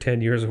 $12.20 after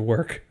 10 years of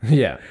work.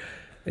 Yeah.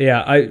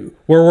 Yeah, I'm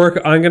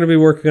going to be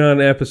working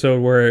on an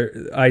episode where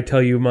I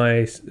tell you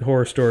my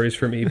horror stories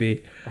from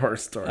EB. Horror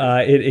stories.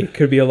 It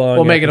could be a long.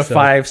 We'll make episode. it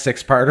a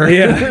 5-6-parter.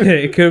 Yeah,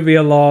 it could be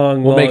a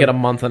long. We'll make it a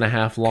month and a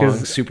half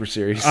long super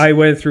series. I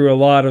went through a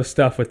lot of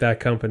stuff with that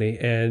company,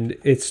 and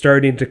it's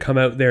starting to come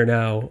out there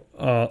now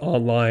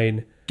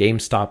online.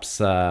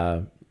 GameStop's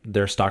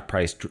their stock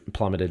price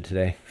plummeted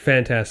today.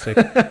 Fantastic.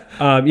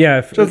 Yeah.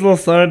 Just a little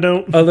side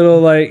note. A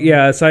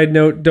little side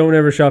note. Don't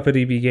ever shop at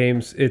EB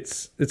Games.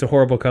 It's a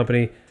horrible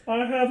company.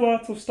 I have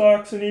lots of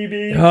stocks in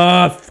EB.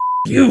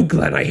 You,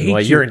 Glenn. I hate you.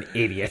 Well, you're an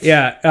idiot.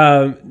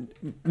 Yeah.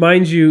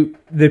 Mind you,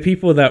 the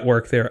people that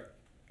work there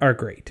are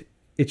great.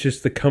 It's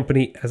just the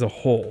company as a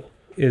whole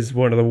is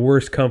one of the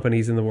worst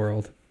companies in the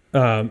world.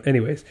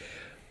 Anyways.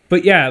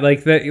 But yeah,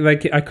 like that,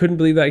 like I couldn't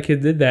believe that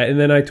kid did that. And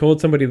then I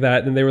told somebody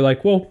that, and they were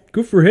like, "Well,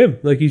 good for him.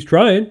 Like he's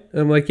trying."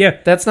 And I'm like, "Yeah,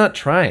 that's not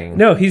trying.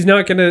 No, he's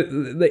not gonna."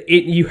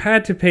 You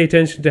had to pay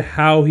attention to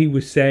how he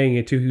was saying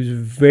it too. He was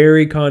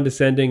very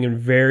condescending and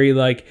very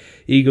like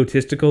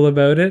egotistical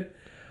about it.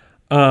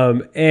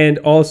 And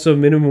also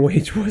minimum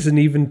wage wasn't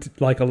even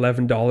like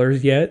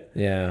 $11 yet.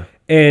 Yeah.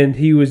 And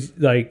he was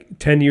like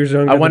 10 years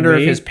younger. I wonder than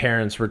me. if his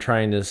parents were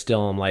trying to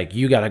instill him like,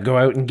 you got to go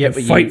out and get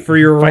what fight for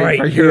your right. Fight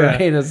for your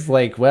right. It's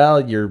like,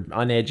 well, you're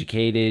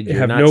uneducated. You're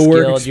have not no skilled.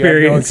 work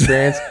experience. You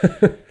have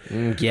no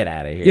experience. Get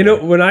out of here. You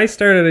know, when I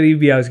started at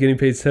EB, I was getting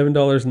paid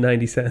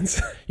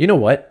 $7.90. You know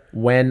what?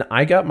 When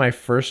I got my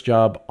first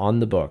job on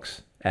the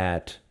books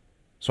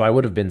so I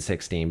would have been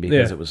 16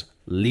 because it was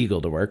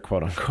legal to work,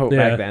 quote unquote,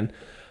 back then.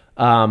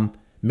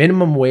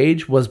 Minimum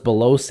wage was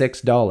below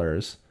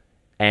 $6,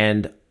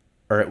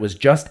 or it was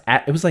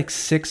it was like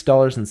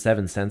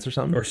 $6.07 or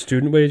something. Or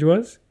student wage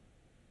was?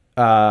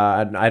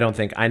 I don't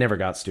think, I never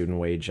got student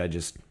wage.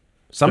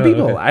 Some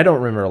people, okay. I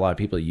don't remember a lot of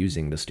people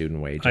using the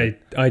student wage.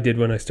 I did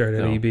when I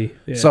started at EB.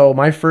 Yeah. So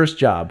my first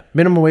job,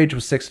 minimum wage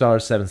was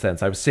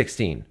 $6.07. I was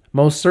 16,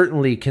 most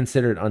certainly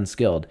considered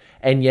unskilled.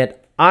 And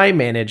yet I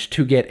managed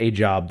to get a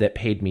job that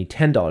paid me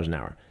 $10 an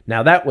hour.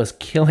 Now that was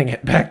killing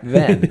it back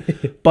then.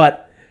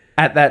 But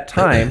at that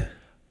time,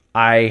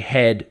 I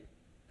had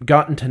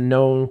gotten to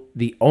know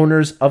the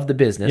owners of the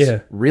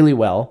business really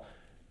well,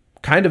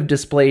 kind of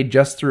displayed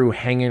just through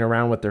hanging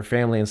around with their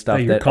family and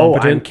stuff that,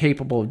 I'm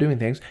capable of doing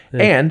things.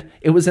 Yeah. And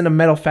it was in a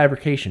metal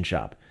fabrication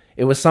shop.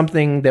 It was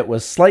something that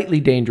was slightly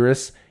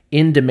dangerous,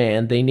 in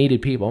demand. They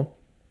needed people.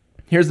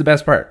 Here's the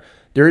best part.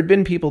 There had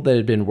been people that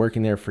had been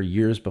working there for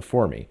years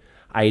before me.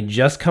 I had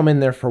just come in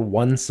there for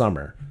one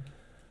summer.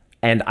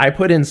 And I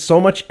put in so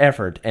much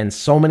effort and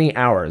so many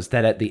hours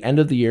that at the end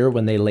of the year,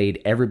 when they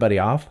laid everybody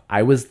off,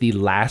 I was the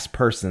last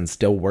person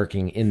still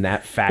working in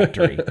that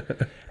factory.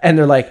 And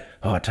they're like,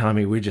 "Oh,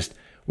 Tommy,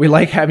 we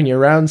like having you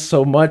around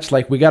so much.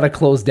 Like, we got to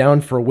close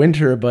down for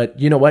winter, but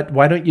you know what?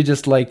 Why don't you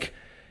just like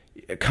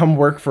come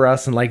work for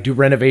us and like do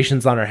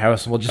renovations on our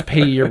house and we'll just pay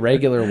you your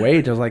regular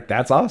wage. I was like,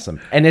 that's awesome.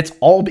 And it's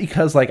all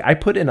because like I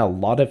put in a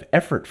lot of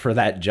effort for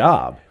that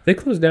job. They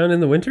close down in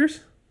the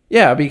winters?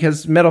 Yeah,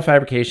 because metal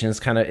fabrication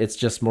is it's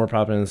just more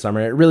popular in the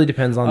summer. It really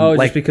depends on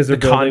like just because the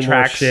they're building more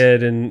contracts.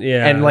 shit and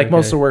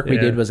Most of the work we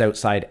did was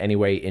outside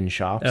anyway in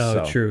shops.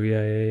 Oh, so. true.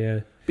 Yeah.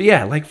 But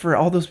yeah, like for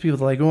all those people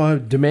that are like, oh, I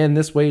demand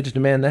this wage,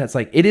 demand that. It's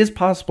like, it is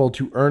possible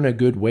to earn a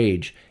good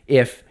wage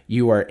if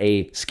you are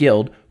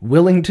skilled,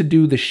 willing to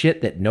do the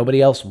shit that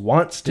nobody else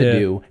wants to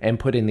do and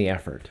put in the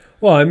effort.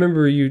 Well, I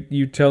remember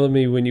you telling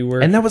me when you were...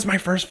 And that was my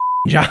first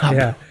job.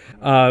 Yeah.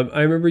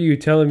 I remember you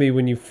telling me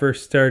when you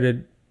first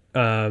started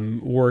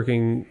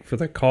working for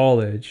the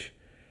college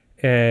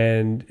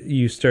and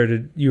you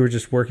were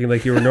just working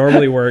like you were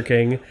normally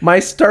working. My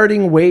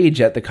starting wage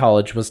at the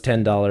college was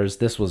 $10.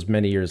 This was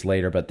many years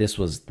later, but this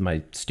was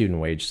my student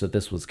wage, so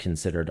this was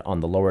considered on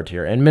the lower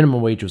tier. And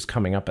minimum wage was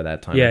coming up at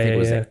that time. I think it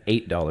was at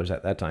 $8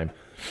 at that time.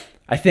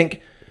 I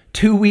think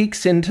 2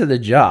 weeks into the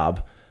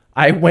job,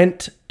 I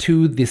went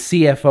to the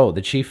CFO,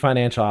 the chief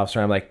financial officer.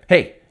 I'm like,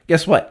 hey,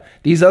 guess what?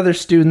 These other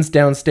students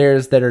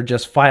downstairs that are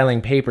just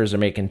filing papers are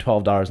making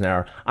 $12 an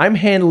hour. I'm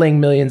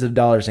handling millions of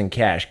dollars in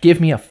cash. Give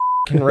me a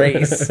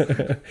raise.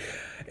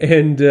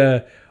 And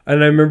I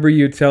remember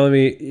you telling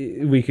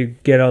me, we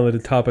could get on to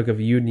the topic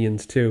of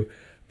unions too,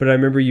 but I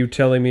remember you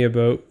telling me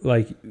about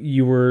like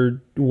you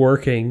were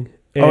working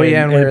and,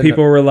 and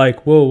people were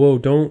like, whoa,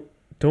 don't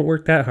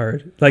work that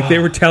hard. Like they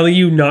were telling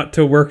you not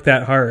to work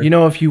that hard. You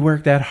know, if you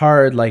work that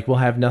hard, like we'll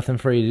have nothing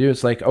for you to do.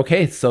 It's like,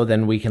 okay, so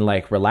then we can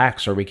like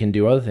relax or we can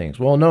do other things.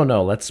 Well,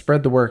 no, let's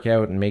spread the work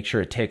out and make sure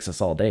it takes us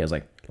all day. I was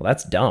like, well,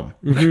 that's dumb.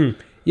 Mm-hmm.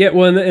 Yeah,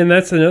 well, and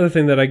that's another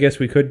thing that I guess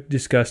we could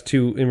discuss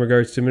too in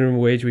regards to minimum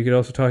wage. We could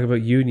also talk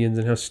about unions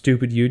and how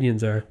stupid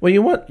unions are. Well,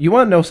 you want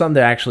to know something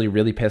that actually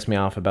really pissed me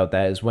off about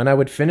that is when I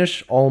would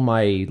finish all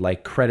my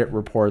like credit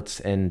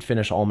reports and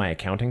finish all my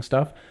accounting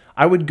stuff,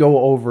 I would go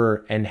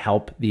over and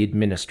help the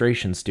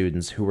administration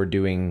students who were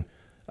doing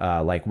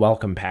like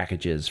welcome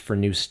packages for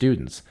new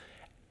students.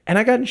 And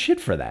I got in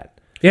shit for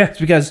that. Yeah. It's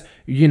because,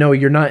 you know,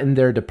 you're not in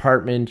their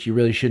department. You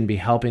really shouldn't be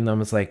helping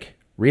them. It's like,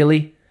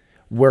 really?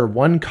 We're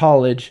one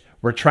college.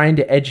 We're trying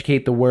to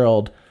educate the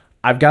world.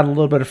 I've got a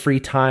little bit of free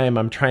time.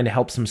 I'm trying to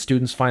help some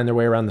students find their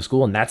way around the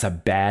school, and that's a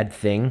bad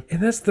thing.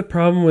 And that's the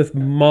problem with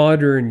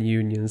modern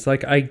unions.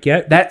 Like, I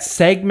get... That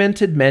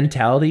segmented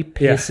mentality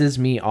pisses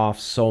me off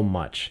so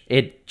much.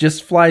 It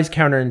just flies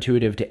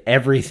counterintuitive to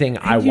everything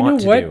I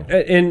want to do.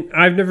 And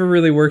I've never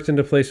really worked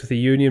into place with a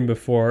union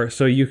before,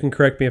 so you can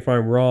correct me if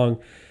I'm wrong.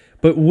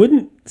 But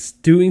wouldn't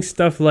doing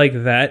stuff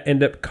like that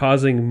end up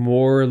causing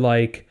more,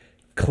 like,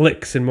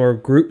 cliques and more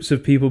groups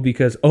of people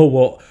because,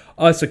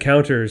 us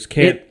accounters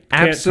can't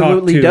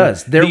absolutely talk to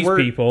does. There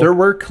people.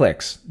 were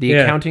cliques. The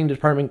accounting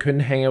department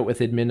couldn't hang out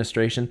with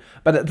administration,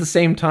 but at the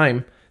same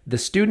time, the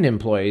student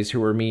employees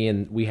who were me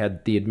and we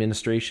had the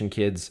administration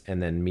kids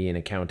and then me in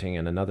accounting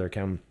and another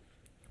accountant,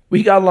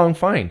 we got along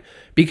fine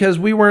because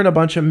we weren't a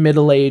bunch of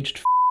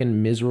middle-aged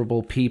fucking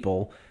miserable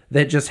people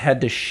that just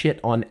had to shit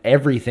on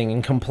everything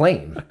and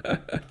complain.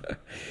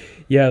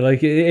 Yeah,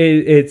 like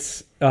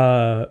it's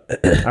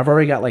I've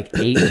already got like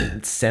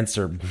 8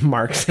 censor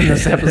marks in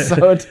this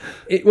episode.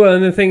 Well,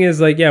 and the thing is,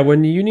 like, yeah,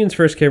 when the unions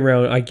first came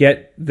around, I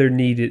get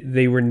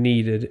they were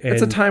needed. And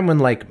it's a time when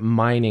like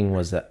mining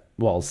was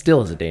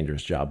still is a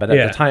dangerous job, but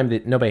at the time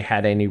that nobody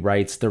had any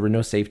rights, there were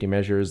no safety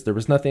measures, there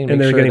was nothing to and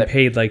make they were sure getting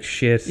paid like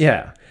shit.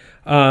 Yeah.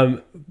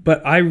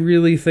 But I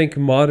really think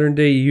modern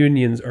day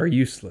unions are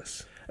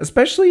useless,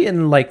 especially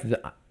in like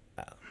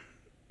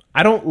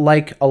I don't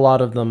like a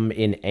lot of them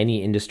in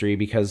any industry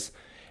because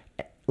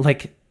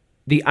like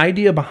the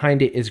idea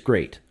behind it is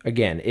great.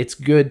 Again, it's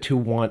good to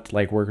want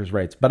like workers'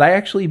 rights, but I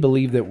actually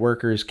believe that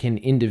workers can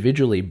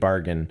individually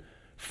bargain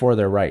for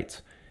their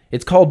rights.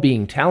 It's called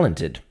being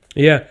talented.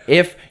 Yeah.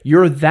 If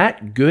you're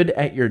that good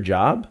at your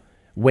job,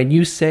 when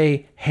you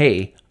say,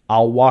 hey,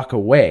 I'll walk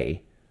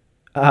away,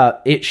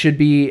 it should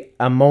be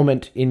a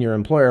moment in your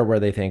employer where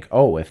they think,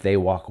 oh, if they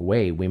walk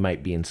away, we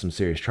might be in some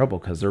serious trouble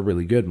because they're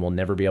really good and we'll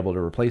never be able to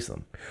replace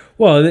them.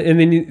 Well, and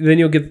then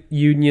you'll get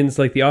unions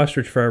like the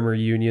ostrich farmer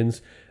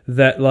unions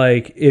that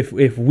like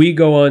if we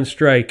go on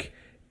strike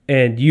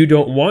and you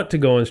don't want to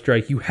go on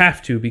strike, you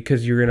have to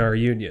because you're in our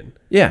union.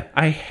 Yeah,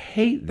 I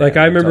hate that. Like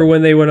I remember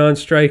when they went on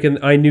strike and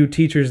I knew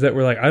teachers that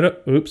were like,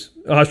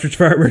 ostrich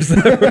farmers.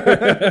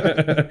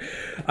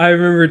 I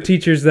remember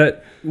teachers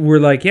that were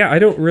like, yeah, I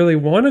don't really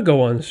want to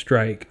go on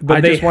strike,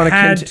 but they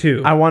had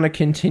to. I want to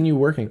continue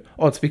working.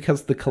 Oh, it's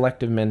because the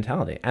collective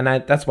mentality. And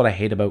that's what I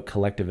hate about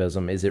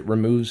collectivism is it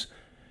removes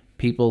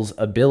people's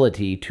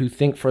ability to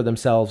think for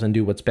themselves and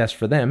do what's best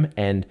for them.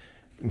 And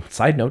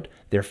side note,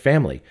 their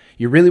family.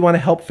 You really want to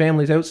help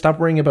families out? Stop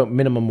worrying about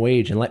minimum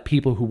wage and let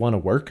people who want to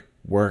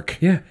work.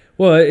 Yeah.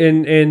 Well,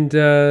 and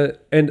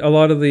a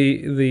lot of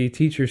the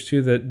teachers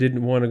too that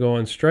didn't want to go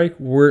on strike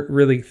weren't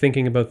really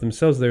thinking about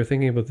themselves. They were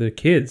thinking about their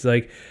kids.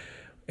 Like,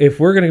 if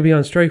we're going to be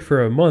on strike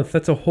for a month,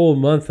 that's a whole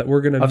month that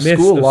we're going to miss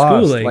schooling.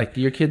 Schooling. Like,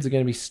 your kids are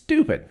going to be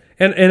stupid.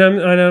 And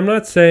I'm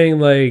not saying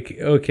like,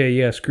 okay,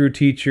 yeah, screw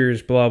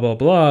teachers, blah blah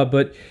blah,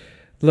 but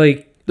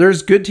like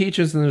There's good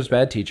teachers and there's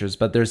bad teachers,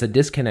 but there's a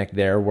disconnect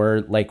there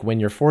where, like, when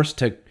you're forced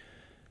to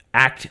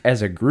act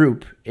as a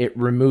group, it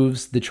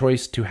removes the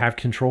choice to have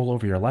control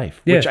over your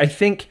life, which I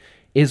think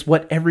is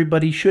what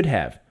everybody should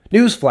have.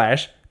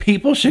 Newsflash,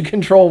 people should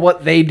control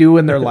what they do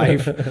in their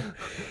life.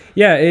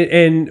 yeah,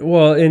 and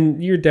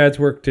your dad's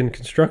worked in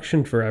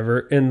construction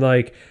forever, and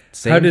like,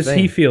 Same how does he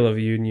thing. feel of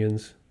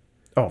unions?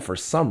 Oh, for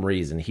some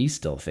reason, he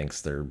still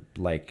thinks they're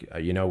like,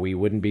 we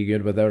wouldn't be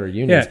good without our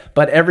unions. Yeah.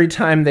 But every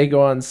time they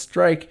go on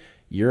strike,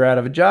 you're out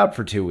of a job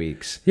for 2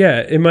 weeks. Yeah,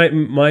 and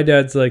my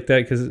dad's like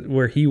that because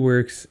where he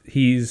works,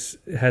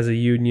 has a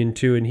union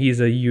too, and he's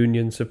a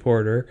union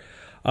supporter.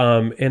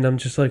 And I'm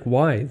just like,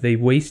 why? They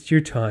waste your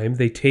time,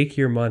 they take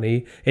your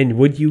money, and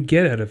what do you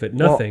get out of it?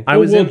 Nothing.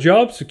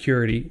 Job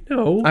security.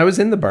 No. I was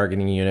in the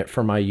bargaining unit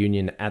for my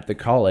union at the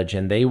college,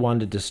 and they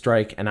wanted to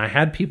strike, and I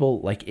had people,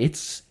 like,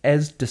 it's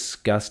as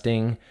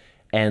disgusting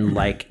and,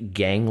 like,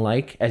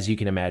 gang-like as you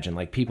can imagine.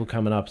 Like, people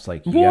coming up, it's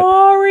like,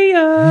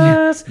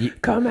 Warriors,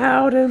 come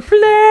out and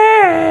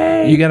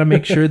play. you got to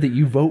make sure that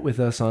you vote with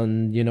us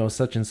on,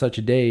 such and such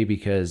a day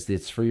because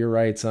it's for your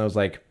rights. And I was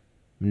like,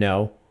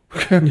 no.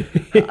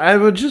 I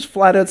would just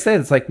flat out say it.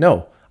 It's like,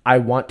 no, I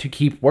want to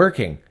keep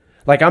working.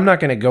 Like, I'm not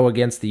going to go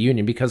against the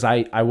union because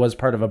I was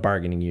part of a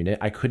bargaining unit.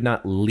 I could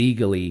not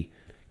legally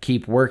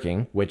keep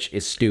working, which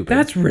is stupid.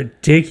 That's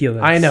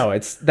ridiculous. I know.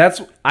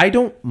 I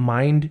don't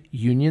mind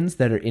unions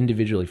that are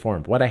individually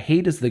formed. What I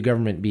hate is the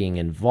government being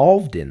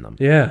involved in them.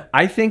 Yeah.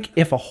 I think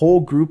if a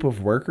whole group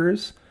of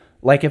workers,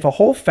 like if a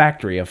whole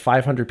factory of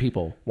 500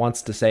 people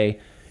wants to say,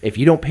 if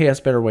you don't pay us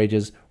better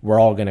wages, we're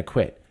all going to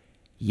quit.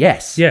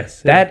 Yes.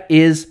 That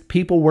is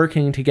people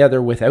working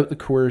together without the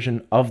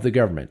coercion of the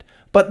government.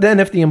 But then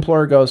if the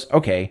employer goes,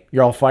 okay,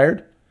 you're all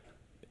fired,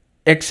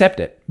 accept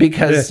it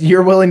because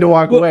you're willing to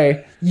walk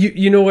away.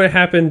 You know what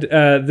happened?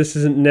 This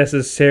isn't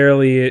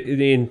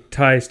necessarily in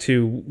ties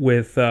to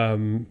with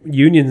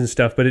unions and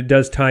stuff, but it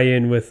does tie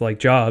in with like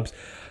jobs.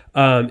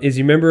 Is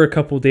you remember a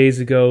couple days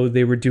ago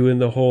they were doing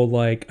the whole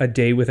like a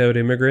day without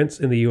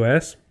immigrants in the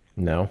U.S.?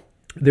 No.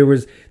 There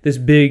was this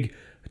big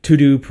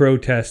to-do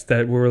protest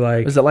that were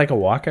like... Was it like a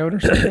walkout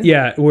or something?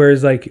 Yeah,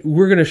 whereas like,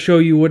 we're going to show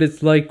you what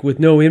it's like with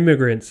no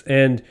immigrants.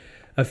 And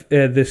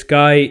this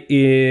guy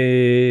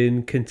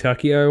in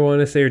Kentucky, I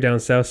want to say, or down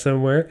south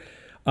somewhere,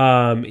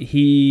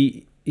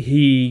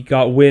 he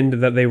got wind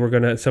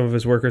that some of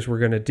his workers were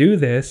going to do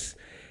this,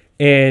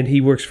 and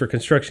he works for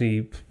construction.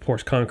 He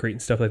pours concrete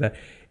and stuff like that.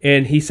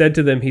 And he said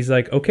to them, he's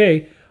like,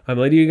 okay, I'm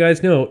letting you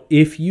guys know,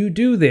 if you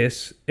do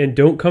this and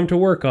don't come to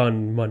work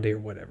on Monday or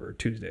whatever,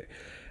 Tuesday,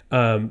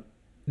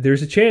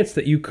 there's a chance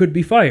that you could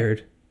be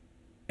fired.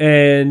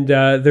 And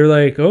they're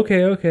like,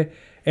 okay.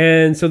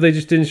 And so they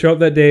just didn't show up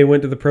that day,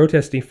 went to the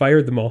protest, and he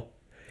fired them all.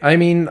 I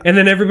mean... And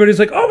then everybody's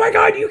like, oh my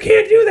God, you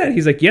can't do that.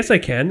 He's like, yes, I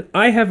can.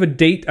 I have a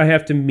date I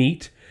have to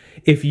meet.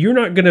 If you're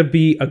not going to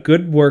be a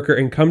good worker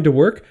and come to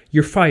work,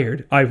 you're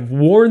fired. I've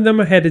warned them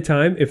ahead of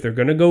time. If they're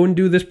going to go and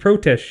do this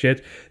protest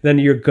shit, then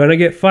you're going to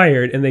get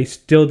fired. And they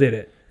still did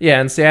it. Yeah,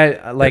 and see,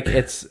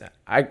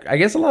 I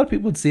guess a lot of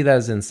people would see that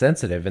as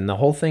insensitive. And the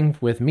whole thing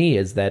with me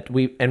is that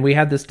we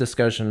had this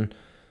discussion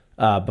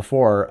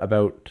before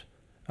about,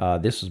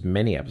 this was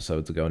many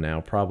episodes ago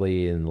now,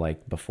 probably in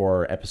like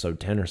before episode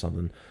 10 or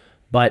something,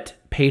 but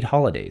paid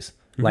holidays,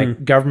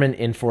 like government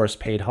enforced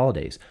paid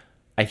holidays.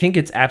 I think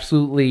it's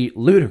absolutely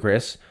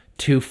ludicrous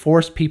to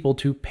force people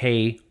to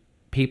pay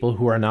people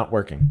who are not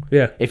working.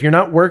 Yeah. If you're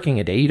not working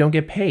a day, you don't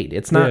get paid.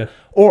 It's not, Yeah.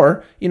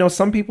 or,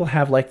 some people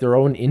have like their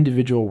own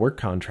individual work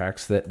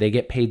contracts that they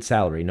get paid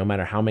salary no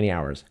matter how many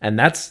hours. And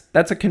that's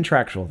a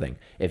contractual thing.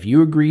 If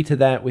you agree to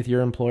that with your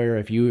employer,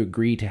 if you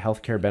agree to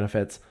healthcare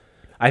benefits,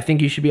 I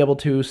think you should be able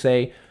to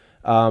say,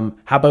 how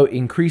about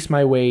increase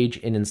my wage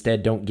and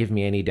instead don't give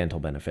me any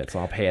dental benefits.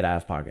 I'll pay it out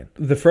of pocket.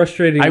 The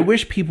frustrating... I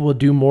wish people would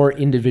do more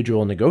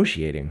individual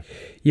negotiating.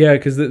 Yeah,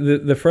 because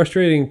the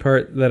frustrating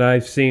part that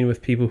I've seen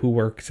with people who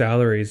work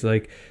salaries,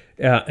 like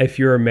if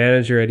you're a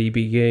manager at EB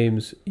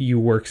Games, you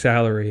work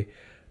salary,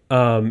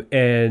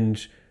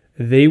 and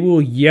they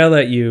will yell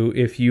at you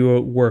if you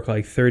work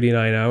like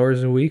 39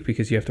 hours a week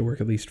because you have to work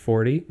at least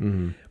 40.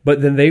 Mm-hmm.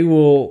 But then they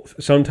will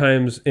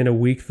sometimes in a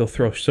week, they'll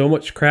throw so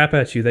much crap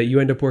at you that you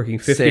end up working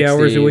 50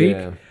 hours a week.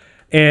 Yeah.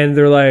 And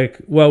they're like,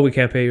 well, we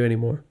can't pay you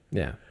anymore.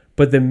 Yeah.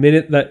 But the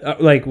minute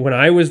that, like when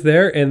I was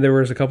there, and there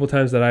was a couple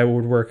times that I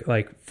would work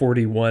like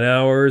 41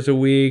 hours a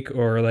week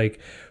or like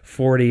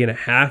 40 and a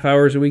half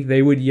hours a week,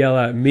 they would yell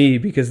at me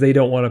because they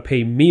don't want to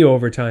pay me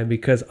overtime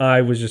because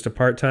I was just a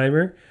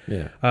part-timer.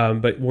 Yeah.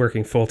 But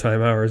working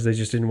full-time hours, they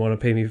just didn't want to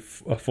pay me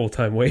a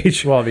full-time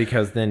wage. Well,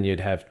 because then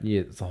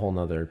it's a whole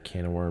nother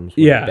can of worms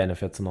with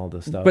benefits and all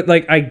this stuff. But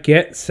like I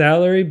get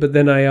salary, but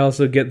then I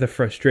also get the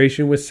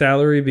frustration with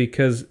salary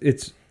because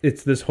it's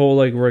this whole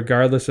like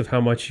regardless of how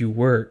much you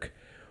work,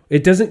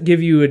 it doesn't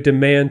give you a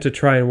demand to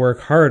try and work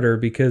harder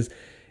because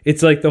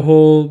it's like the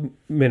whole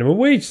minimum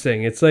wage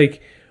thing. It's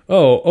like,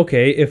 oh,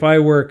 okay, if I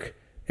work,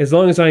 as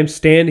long as I'm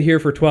stand here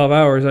for 12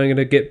 hours, I'm going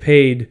to get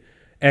paid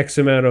X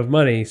amount of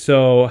money.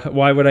 So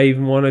why would I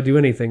even want to do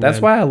anything? That's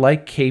then? why I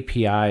like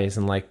KPIs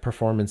and like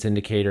performance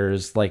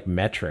indicators, like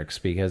metrics,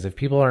 because if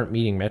people aren't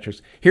meeting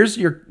metrics, here's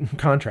your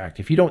contract.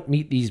 If you don't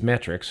meet these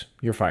metrics,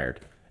 you're fired.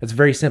 It's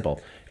very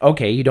simple.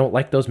 Okay, you don't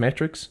like those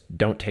metrics?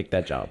 Don't take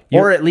that job.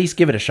 Or at least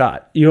give it a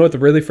shot. You know what the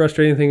really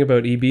frustrating thing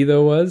about EB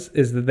though is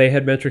that they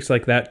had metrics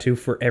like that too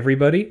for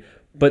everybody,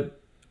 but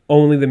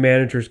only the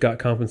managers got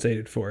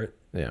compensated for it.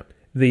 Yeah.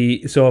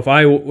 So if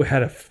I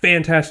had a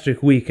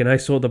fantastic week and I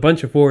sold a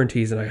bunch of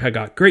warranties and I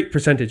got great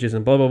percentages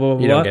and blah blah blah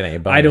blah, You don't get any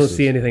I don't bonuses.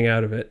 see anything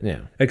out of it. Yeah.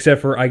 Except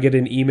for I get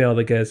an email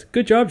that goes,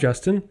 "Good job,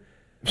 Justin."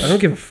 I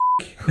don't give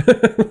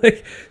a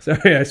like,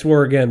 sorry, I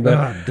swore again, but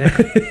Oh,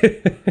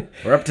 damn.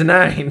 We're up to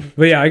 9.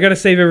 but yeah, I got to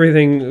save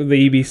everything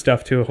the EB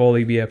stuff to a whole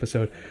EB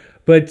episode.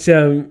 But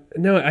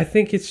no, I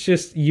think it's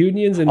just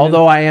unions and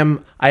Although I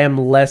am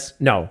less.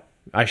 No,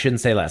 I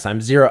shouldn't say less.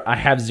 I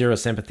have zero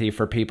sympathy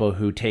for people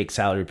who take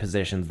salary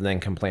positions and then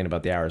complain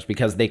about the hours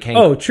because they can.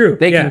 Oh, true.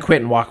 They Yeah. can quit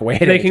and walk away.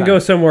 At they any can time. go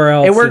somewhere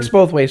else. It works and-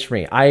 both ways for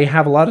me. I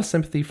have a lot of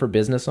sympathy for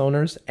business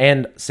owners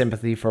and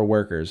sympathy for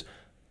workers.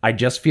 I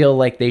just feel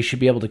like they should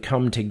be able to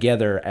come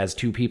together as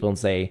two people and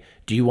say,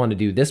 do you want to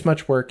do this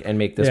much work and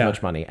make this Yeah.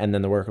 much money? And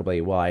then the worker will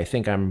be, well, I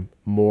think I'm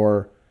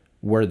more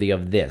worthy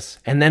of this.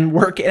 And then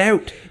work it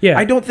out. Yeah.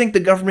 I don't think the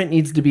government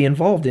needs to be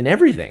involved in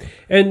everything.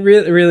 And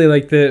really,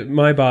 like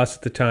my boss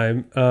at the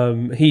time,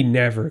 he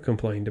never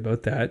complained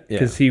about that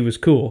because he was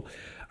cool.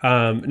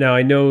 Now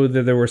I know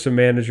that there were some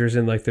managers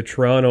in like the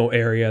Toronto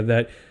area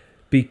that,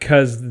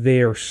 because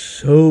they are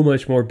so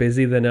much more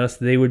busy than us,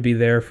 they would be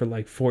there for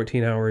like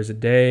 14 hours a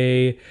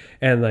day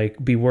and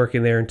like be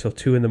working there until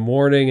 2 a.m.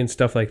 and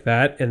stuff like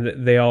that.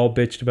 And they all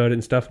bitched about it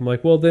and stuff. I'm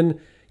like, well, then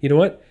you know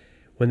what?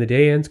 When the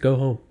day ends, go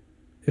home.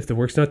 If the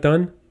work's not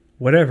done,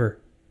 whatever.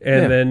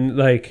 And then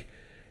like,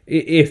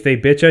 if they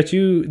bitch at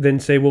you, then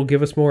say, well,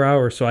 give us more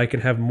hours so I can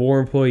have more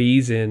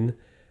employees in.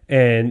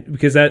 And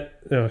because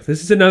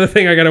this is another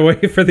thing I got to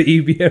wait for the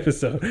EB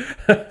episode.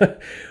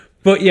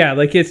 But yeah,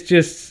 like it's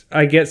just,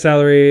 I get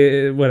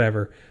salary,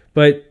 whatever.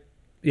 But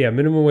yeah,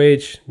 minimum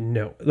wage,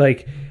 no.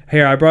 Like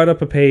here, I brought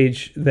up a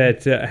page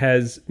that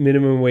has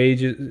minimum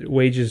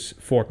wages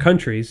for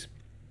countries.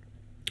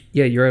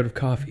 Yeah, you're out of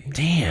coffee.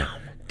 Damn.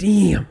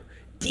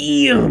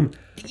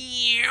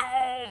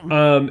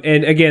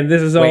 And again,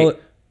 this is all... Wait,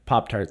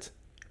 Pop-Tarts.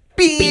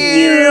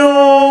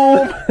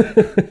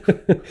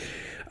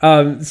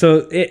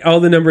 So all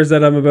the numbers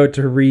that I'm about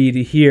to read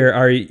here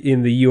are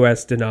in the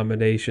U.S.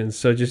 denominations.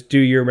 So just do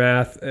your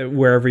math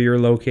wherever you're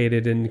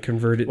located and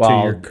convert it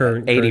to your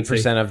current 80%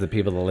 currency. of the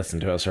people that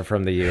listen to us are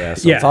from the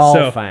U.S., so it's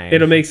all fine.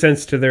 It'll make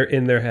sense to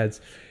in their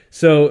heads.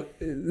 So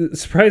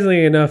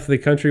surprisingly enough, the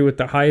country with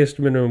the highest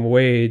minimum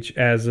wage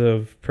as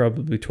of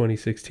probably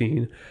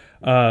 2016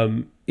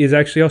 is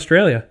actually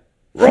Australia.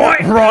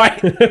 Right.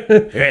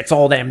 It's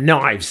all them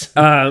knives.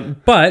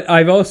 But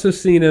I've also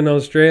seen in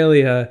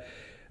Australia...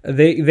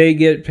 They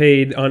get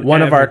paid on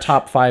One of our average.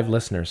 top 5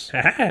 listeners.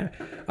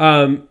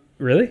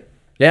 Really?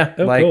 Yeah,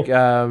 Oh, like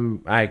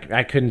cool.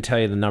 I couldn't tell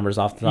you the numbers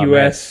off the top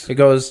US. of my head. It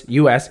goes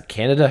US.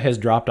 Canada has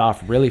dropped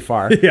off really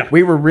far. Yeah.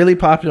 We were really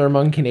popular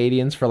among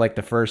Canadians for like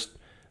the first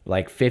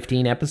like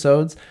 15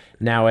 episodes.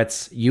 Now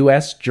it's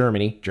US,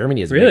 Germany.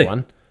 Germany is a Really? big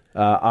one.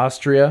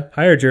 Austria,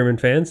 Higher German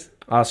fans.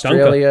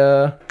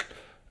 Australia.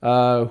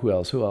 Who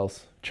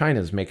else?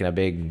 China's making a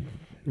big...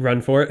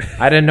 Run for it.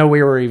 I didn't know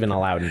we were even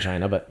allowed in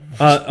China, but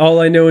All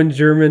I know in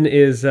German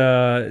is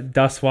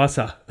Das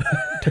Wasser.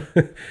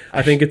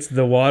 I think it's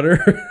the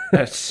water.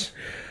 that's...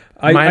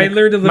 I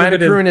learned a little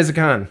bit of... is a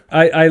con.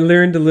 I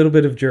learned a little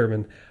bit of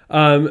German.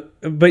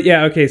 But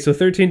yeah, okay, so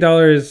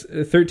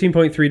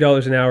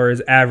 $13.3 an hour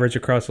is average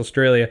across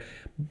Australia.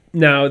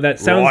 Now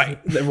that sounds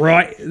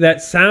right. That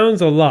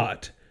sounds a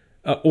lot,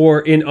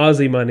 or in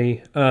Aussie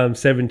money,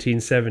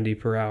 $17.70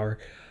 per hour.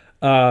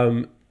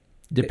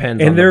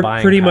 Depends And on they're the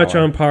buying pretty much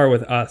power. on par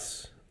with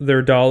us.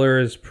 Their dollar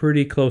is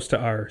pretty close to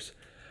ours.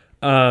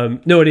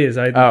 No, it is.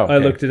 I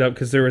looked it up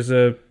because there was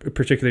a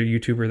particular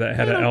YouTuber that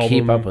had an album.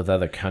 Keep up with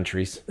other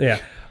countries. Yeah.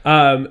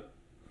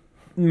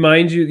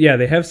 Mind you, yeah,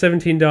 they have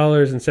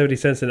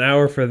 $17.70 an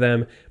hour for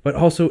them, but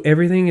also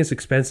everything is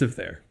expensive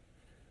there.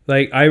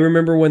 Like, I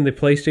remember when the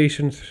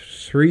PlayStation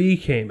 3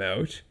 came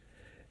out,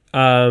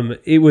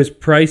 it was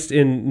priced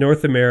in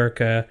North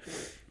America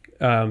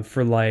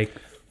for like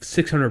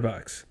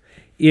 $600.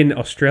 In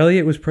Australia,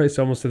 it was priced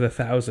almost at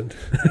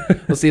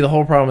 $1,000. Well, see, the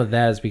whole problem with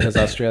that is because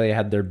Australia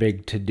had their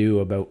big to-do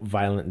about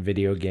violent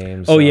video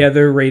games. Oh so yeah,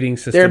 their rating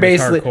system they're is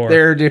basically hardcore.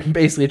 they're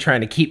basically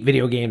trying to keep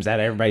video games out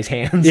of everybody's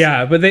hands.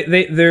 Yeah, but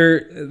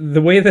they're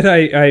the way that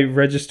I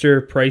register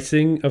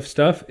pricing of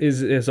stuff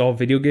is all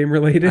video game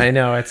related. I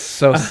know, it's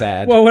so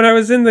sad. Well, when I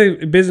was in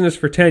the business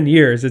for 10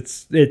 years,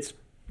 it's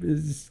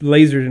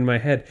lasered in my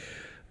head.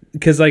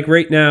 Because like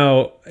right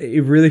now,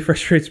 it really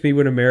frustrates me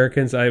when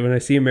I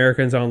see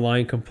Americans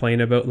online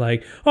complain about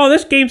like, oh,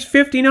 this game's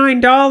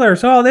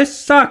 $59. Oh, this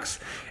sucks.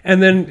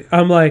 And then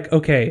I'm like,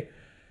 okay,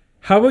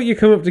 how about you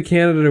come up to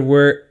Canada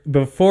where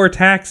before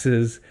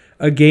taxes,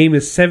 a game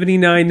is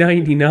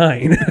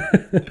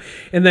 $79.99.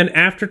 And then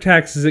after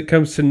taxes, it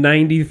comes to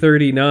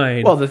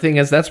 $90.39. Well, the thing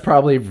is, that's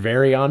probably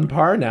very on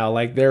par now.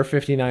 Like their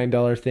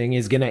 $59 thing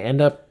is going to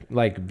end up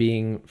like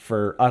being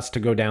for us to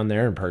go down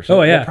there in person.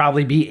 Oh, yeah. It'll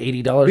probably be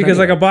 $80 because anyway.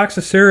 like a box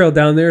of cereal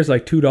down there is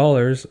like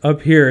 $2.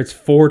 Up here, it's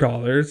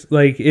 $4.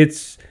 Like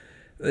it's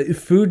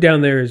food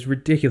down there is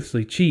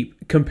ridiculously cheap,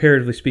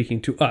 comparatively speaking,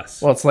 to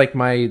us. Well, it's like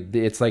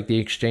the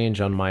exchange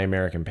on My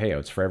American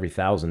Payouts. For every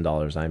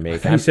 $1,000 I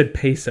make, You said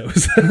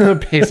pesos.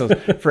 pesos.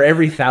 For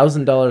every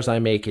 $1,000 I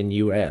make in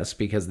US,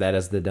 because that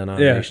is the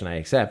denomination I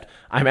accept,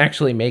 I'm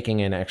actually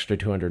making an extra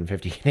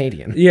 250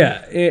 Canadian.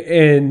 Yeah,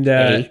 and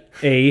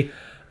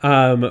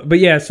but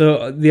yeah,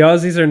 so the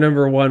Aussies are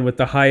number one with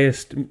the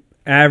highest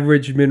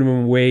average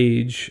minimum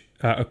wage,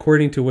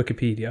 according to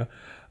Wikipedia,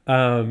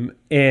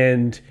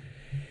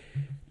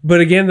 but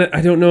again,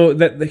 I don't know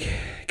that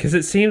because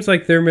it seems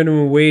like their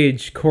minimum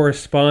wage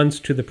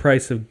corresponds to the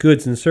price of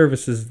goods and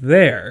services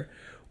there,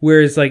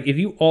 whereas like if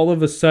you all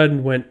of a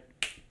sudden went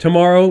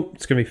tomorrow,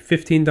 it's gonna be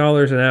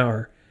 $15 an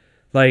hour,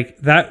 like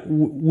that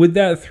would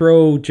that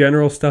throw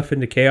general stuff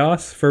into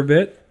chaos for a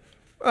bit?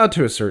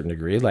 To a certain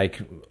degree,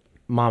 like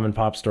mom and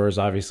pop stores,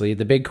 obviously.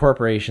 The big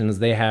corporations,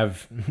 they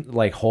have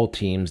like whole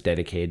teams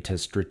dedicated to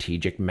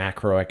strategic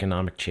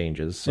macroeconomic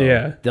changes. So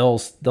Yeah. they'll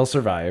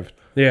survive.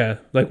 Yeah,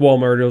 like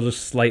Walmart will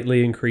just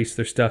slightly increase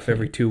their stuff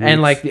every 2 weeks. And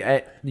like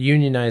the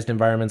unionized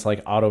environments,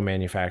 like auto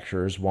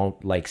manufacturers,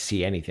 won't like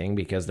see anything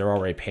because they're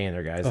already paying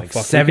their guys like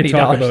fuck, we $70. can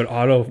talk about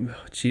auto.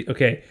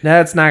 Okay,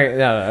 That's not.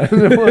 No.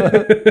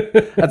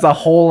 That's a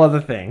whole other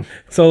thing.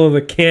 it's all of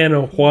the can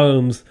of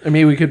worms. I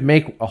mean, we could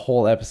make a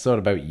whole episode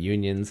about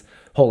unions,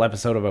 whole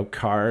episode about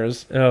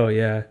cars, Oh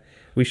yeah,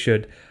 we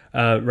should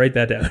write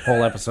that down.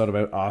 whole episode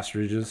about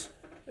ostriches.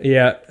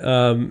 Yeah,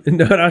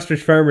 not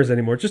ostrich farmers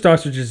anymore, just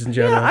ostriches in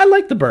general. Yeah, I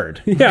like the bird.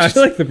 Yeah, I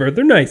like the bird.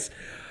 They're nice.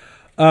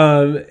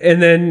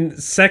 And then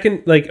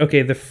second, like,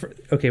 okay,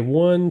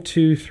 1,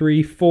 2,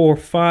 3, 4,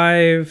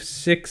 5,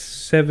 6,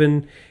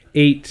 7,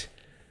 8,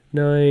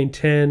 9,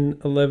 10,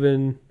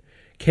 11.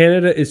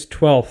 Canada is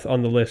 12th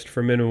on the list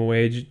for minimum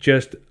wage,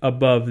 just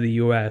above the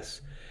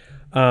US.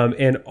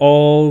 And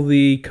all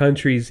the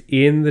countries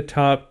in the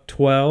top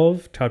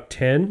 12, top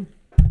 10,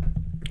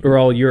 are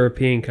all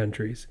European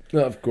countries.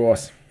 Of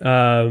course.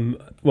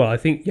 Well, I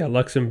think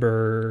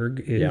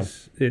Luxembourg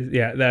is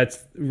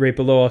that's right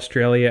below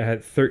Australia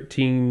at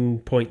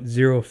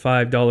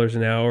 $13.05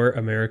 an hour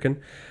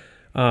American.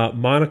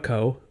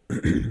 Monaco,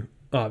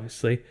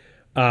 obviously,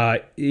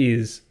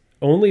 is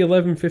only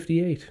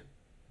 $11.58.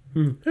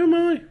 Oh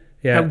my!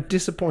 Yeah, How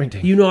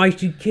disappointing.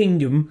 United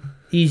Kingdom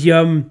is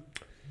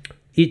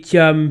it's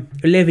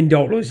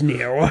 $11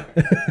 an hour,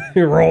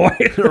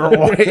 right?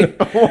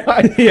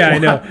 Why? Yeah, I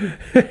know.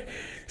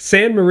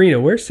 San Marino,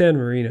 where's San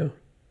Marino?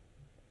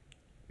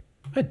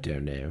 I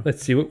don't know.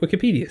 Let's see what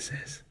Wikipedia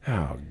says.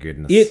 Oh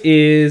goodness! It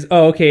is.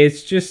 Oh, okay.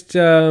 It's just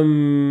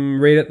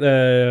right at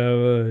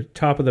the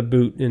top of the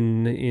boot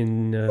in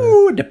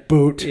Ooh, the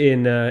boot.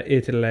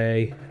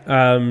 Italy.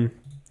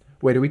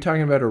 Wait, are we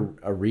talking about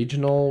a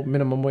regional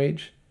minimum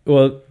wage?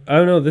 Well, I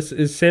don't know. This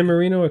is San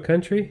Marino a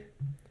country?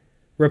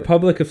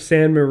 Republic of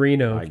San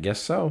Marino. I guess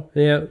so.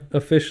 Yeah,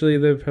 officially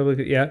the Republic.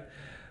 Yeah.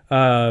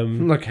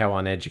 Look how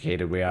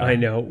uneducated we are. I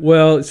know.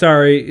 Well,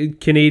 sorry,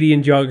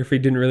 Canadian geography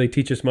didn't really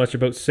teach us much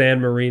about San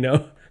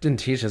Marino. Didn't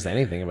teach us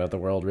anything about the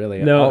world,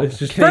 really. No, it's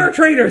just fur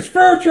traders.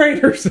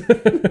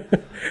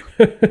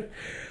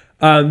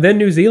 Then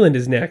New Zealand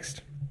is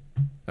next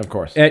Of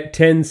course. at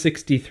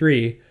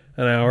 $10.63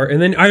 an hour, and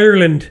then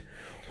Ireland.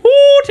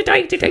 Ooh,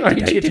 today.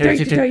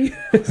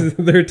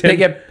 They're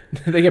 10.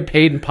 They get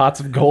paid in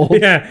pots of gold,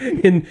 Yeah,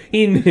 in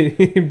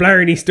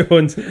Blarney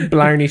Stones,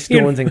 Blarney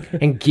Stones,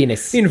 and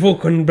Guinness. in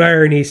fucking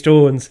Blarney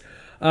Stones.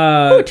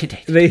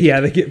 They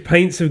get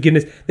pints of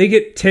Guinness. They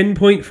get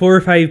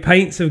 10.45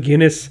 pints of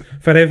Guinness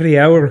for every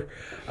hour.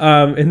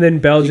 And then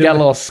Belgium You got a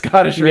little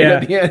Scottish right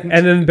at the end.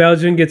 and then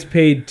Belgium gets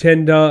paid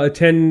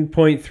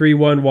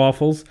 10.31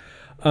 waffles.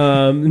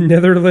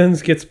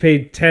 Netherlands gets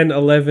paid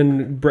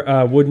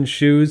 10.11 wooden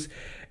shoes.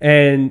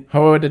 And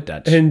Oh, the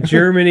Dutch. in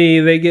Germany,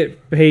 they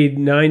get paid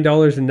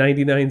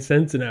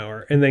 $9.99 an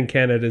hour, and then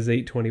Canada's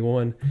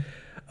 $8.21.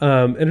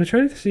 And I'm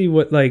trying to see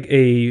what what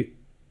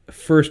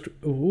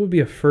would be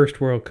a first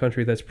world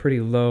country that's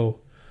pretty low.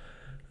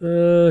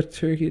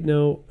 Turkey,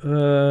 no.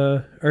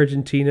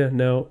 Argentina,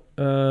 no.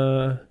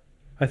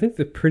 I think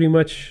they're pretty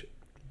much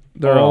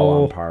They're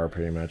all on par,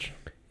 pretty much.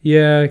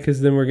 Yeah,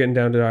 because then we're getting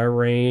down to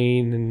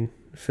Iran and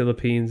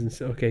Philippines and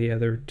so. Okay, yeah,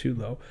 they're too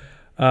low.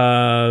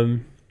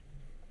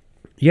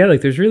 Yeah,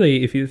 like there's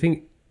really, if you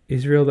think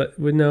Israel, that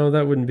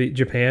wouldn't be.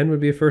 Japan would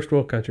be a first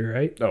world country,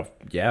 right? Oh,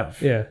 yeah.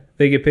 Yeah,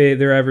 they get paid.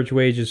 Their average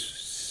wage is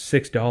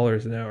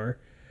 $6 an hour.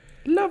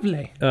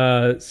 Lovely.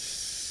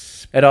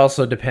 It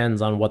also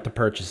depends on what the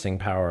purchasing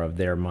power of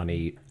their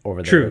money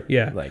over there. True,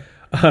 yeah. Like,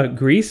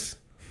 Greece,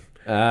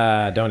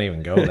 don't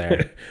even go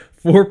there.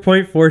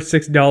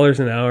 $4.46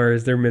 an hour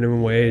is their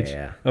minimum wage.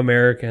 Yeah.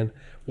 American.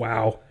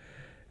 Wow,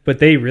 but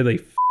they really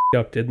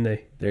up, didn't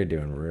they? They're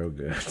doing real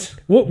good.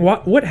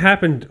 What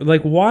happened?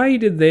 Like, why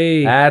did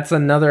they? That's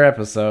another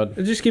episode.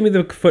 Just give me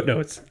the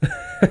footnotes.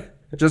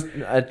 Just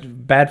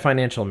bad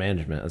financial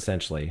management,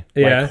 essentially.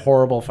 Yeah. Like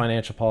horrible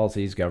financial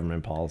policies,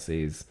 government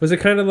policies. Was it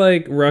kind of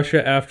like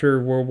Russia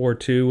after World War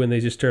II when they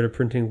just started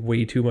printing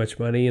way too much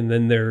money, and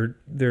then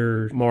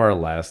they're More or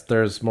less.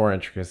 There's more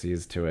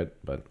intricacies to it,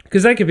 but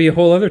because that could be a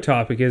whole other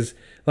topic. Is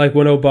like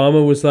when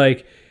Obama was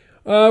like,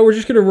 we're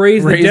just going to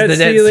raise the debt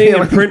ceiling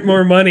and print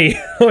more money.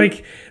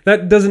 Like,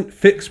 that doesn't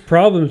fix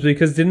problems,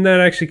 because didn't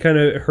that actually kind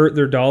of hurt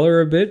their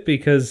dollar a bit,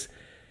 because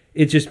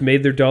it just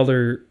made their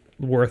dollar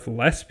worth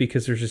less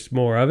because there's just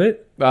more of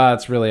it?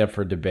 it's really up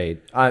for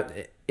debate.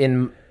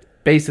 In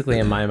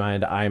my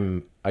mind,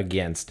 I'm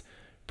against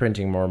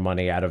printing more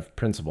money out of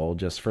principle,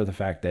 just for the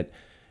fact that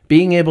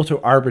being able to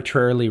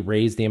arbitrarily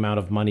raise the amount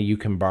of money you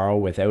can borrow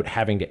without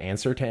having to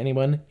answer to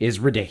anyone is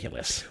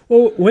ridiculous.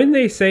 Well, when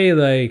they say,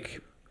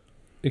 like,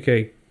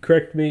 okay,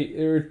 correct me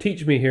or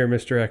teach me here,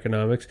 Mr.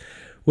 Economics.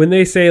 When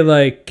they say,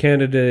 like,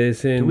 Canada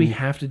is in... Do we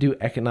have to do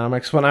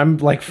economics when I'm,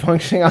 like,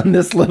 functioning on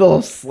this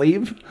little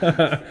sleep?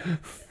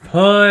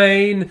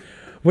 Fine.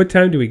 What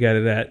time do we get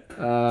it at?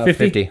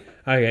 50.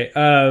 Okay.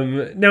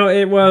 Now,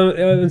 I'm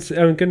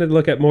going to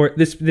look at more.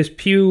 This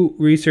Pew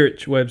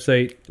Research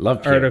website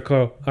Love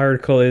Pew.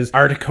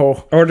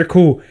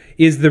 article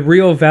is the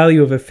real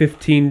value of a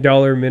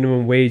 $15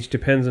 minimum wage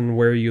depends on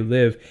where you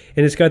live.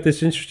 And it's got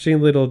this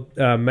interesting little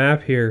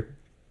map here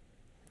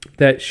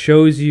that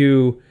shows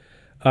you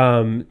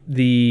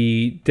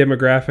the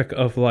demographic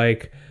of,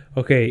 like,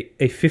 okay,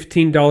 a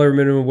 $15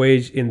 minimum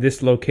wage in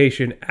this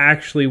location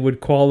actually would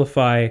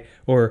qualify,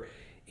 or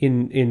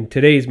in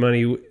today's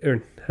money,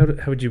 or how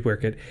would you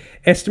work it?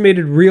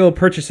 Estimated real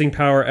purchasing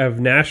power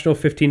of national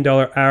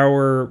 $15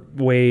 hour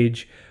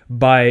wage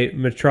by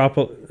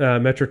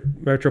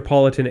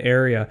metropolitan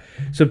area.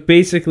 So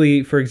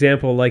basically, for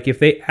example, like if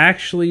they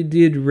actually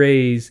did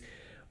raise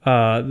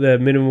the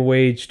minimum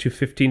wage to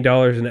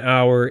 $15 an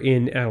hour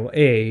in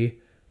LA,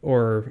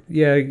 or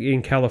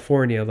in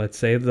California, let's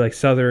say, like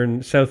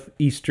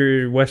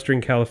southeastern,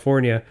 western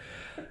California,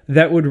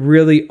 that would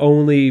really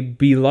only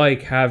be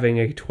like having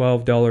a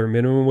 $12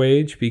 minimum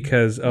wage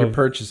because of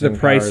purchasing the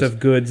price powers of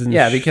goods and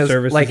because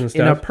services like and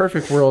in a stuff.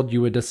 perfect world,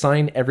 you would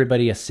assign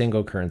everybody a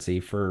single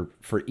currency. For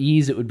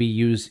ease, it would be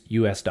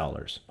US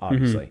dollars,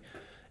 obviously.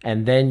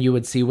 And then you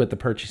would see what the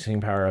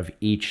purchasing power of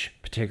each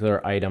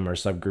particular item or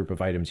subgroup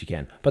of items you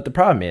can. But the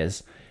problem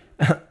is,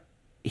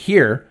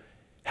 here,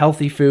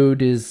 healthy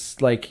food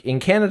is, like, in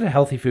Canada,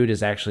 healthy food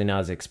is actually not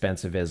as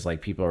expensive as,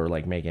 like, people are,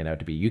 like, making it out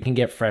to be. You can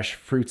get fresh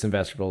fruits and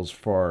vegetables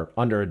for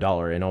under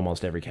 $1 in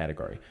almost every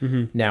category.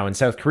 Now, in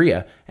South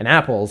Korea, an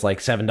apple is like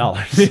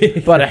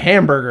 $7, but a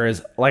hamburger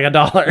is like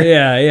 $1.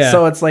 Yeah.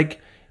 So it's like,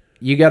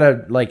 you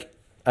gotta, like,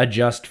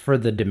 adjust for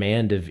the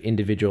demand of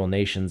individual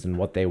nations and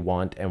what they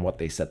want and what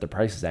they set the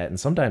prices at. And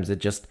sometimes it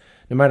just,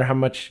 no matter how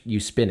much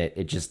you spin it,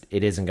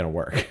 it isn't gonna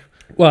work.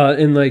 Well,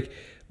 and, like,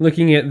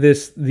 looking at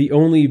this, the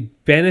only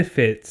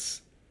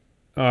benefits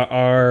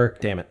are...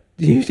 Damn it.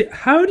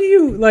 How do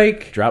you,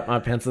 like... Drop my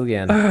pencil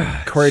again.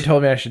 Corey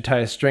told me I should tie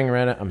a string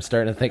around it. I'm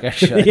starting to think I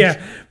should.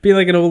 Yeah, be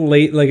like an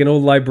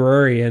old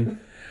librarian.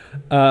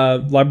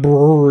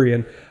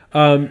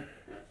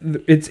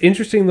 It's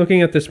interesting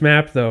looking at this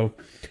map, though,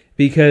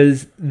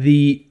 because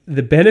the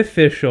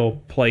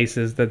beneficial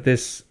places that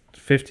this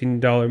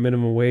 $15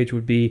 minimum wage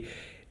would be,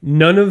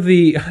 none of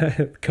the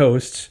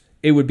coasts.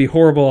 It would be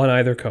horrible on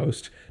either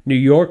coast. New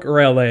York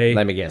or LA.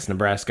 Let me guess.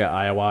 Nebraska,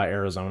 Iowa,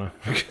 Arizona.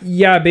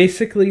 Yeah,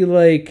 basically,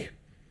 like,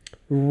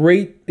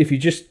 right, if you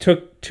just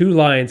took two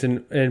lines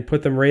and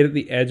put them right at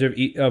the edge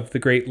of the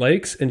Great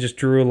Lakes and just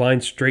drew a line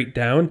straight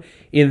down,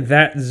 in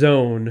that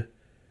zone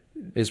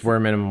is where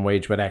minimum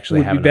wage would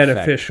actually have be an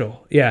beneficial.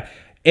 Effect. Yeah.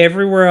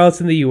 Everywhere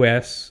else in the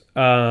U.S.,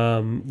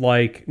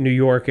 like New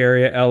York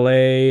area,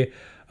 LA,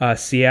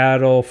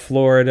 Seattle,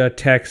 Florida,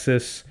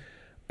 Texas,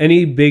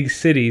 any big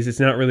cities, it's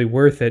not really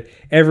worth it.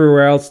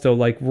 Everywhere else, though,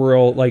 like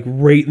rural, like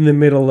right in the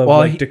middle of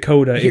like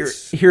Dakota,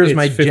 here's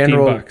my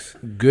general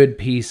 $15. Good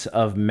piece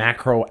of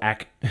macro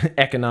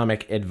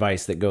economic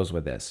advice that goes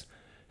with this.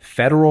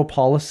 Federal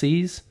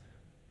policies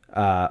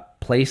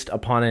placed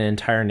upon an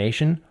entire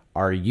nation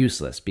are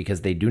useless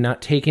because they do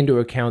not take into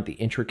account the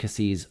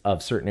intricacies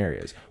of certain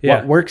areas. Yeah.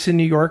 What works in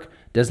New York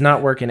does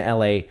not work in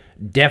LA,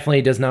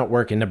 definitely does not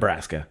work in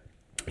Nebraska.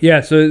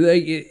 Yeah, so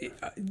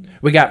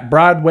we got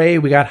Broadway,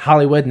 we got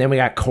Hollywood, and then we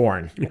got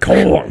corn.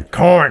 Corn.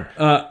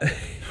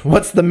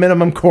 What's the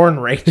minimum corn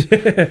rate?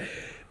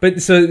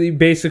 But so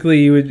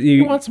basically,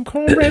 you want some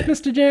cornbread,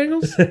 Mr.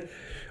 Jangles?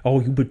 Oh,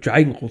 you but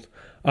Jangles.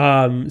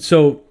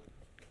 So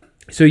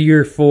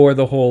you're for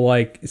the whole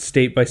like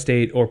state by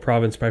state or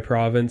province by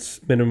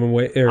province minimum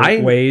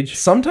wage?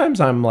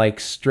 Sometimes I'm like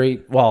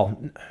straight. Well,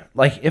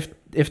 like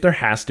if there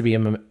has to be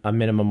a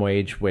minimum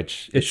wage,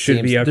 which it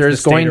should be up to the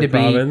state or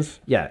province.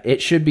 Yeah,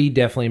 it should be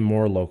definitely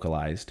more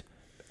localized,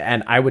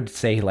 and I would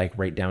say like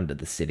right down to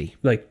the city,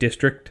 like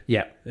district.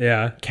 Yeah,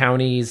 yeah,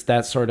 counties,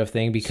 that sort of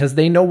thing, because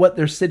they know what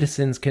their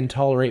citizens can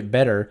tolerate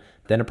better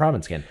than a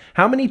province can.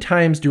 How many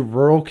times do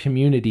rural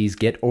communities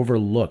get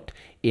overlooked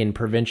in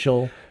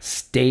provincial,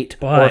 state,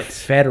 or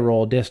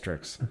federal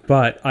districts?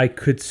 But I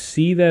could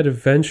see that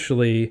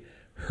eventually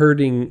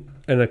hurting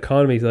an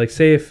economy. Like,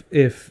 say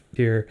if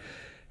you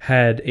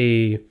had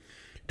a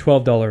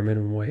 $12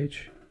 minimum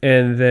wage,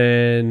 and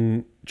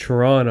then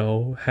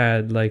Toronto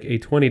had like a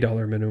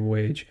 $20 minimum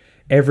wage,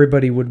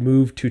 everybody would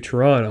move to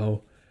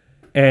Toronto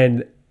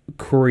and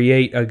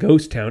create a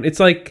ghost town. It's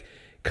like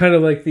kind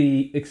of like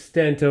the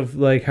extent of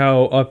like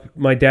how up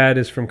my dad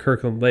is from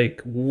Kirkland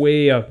Lake,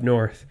 way up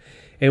north.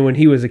 And when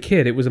he was a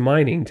kid, it was a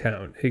mining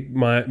town. It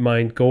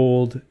mined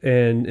gold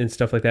and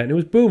stuff like that. And it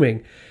was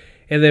booming.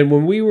 And then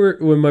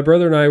when my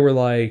brother and I were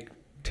like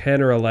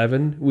 10 or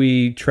 11,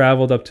 we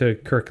traveled up to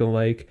Kirkland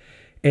Lake,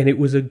 and it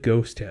was a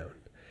ghost town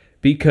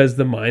because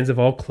the mines have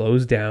all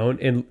closed down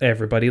and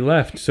everybody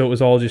left. So it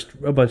was all just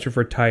a bunch of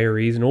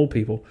retirees and old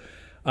people.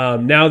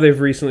 Now they've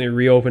recently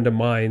reopened a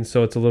mine,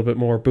 so it's a little bit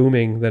more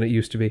booming than it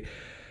used to be.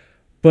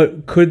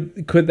 But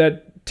could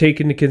that take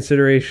into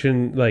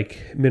consideration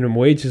like minimum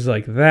wages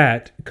like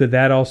that? Could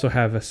that also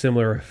have a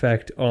similar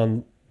effect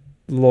on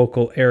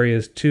local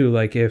areas too?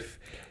 Like if...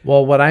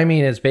 Well, what I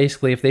mean is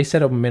basically if they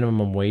set a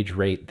minimum wage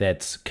rate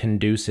that's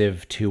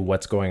conducive to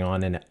what's going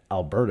on in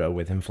Alberta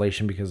with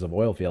inflation because of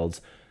oil fields,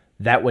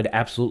 that would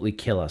absolutely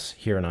kill us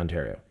here in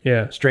Ontario.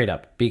 Yeah. Straight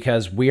up.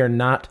 Because we are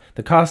not,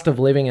 the cost of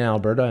living in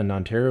Alberta and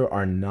Ontario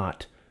are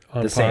not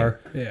on the par.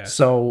 same. Yeah.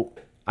 So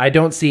I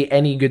don't see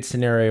any good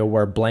scenario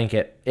where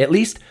blanket, at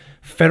least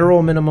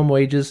federal minimum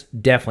wages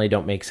definitely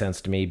don't make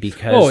sense to me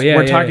because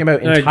we're talking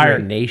about entire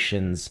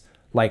nations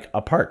like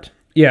apart.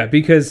 Yeah,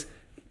 because...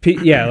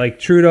 like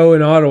Trudeau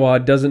in Ottawa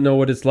doesn't know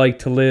what it's like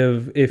to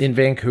live in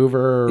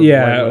Vancouver.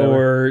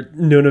 Or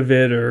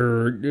Nunavut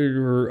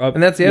or up.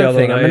 And that's the other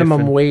thing. A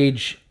minimum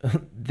wage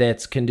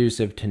that's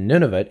conducive to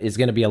Nunavut is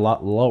going to be a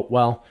lot low.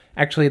 Well,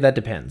 actually, that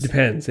depends.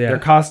 Depends. Yeah, their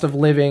cost of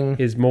living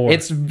is more.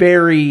 It's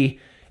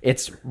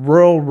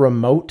rural,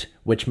 remote,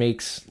 which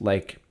makes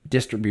like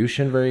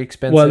distribution very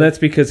expensive. Well, that's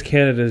because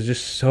Canada is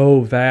just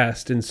so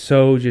vast and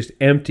so just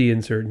empty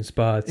in certain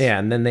spots. Yeah,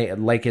 and then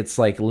it's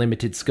like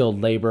limited skilled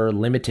labor,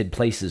 limited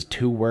places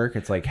to work.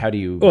 It's like, how do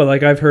you... Well,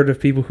 like I've heard of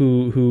people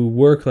who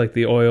work like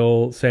the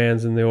oil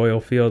sands and the oil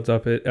fields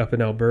up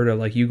in Alberta.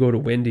 Like you go to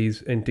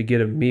Wendy's and to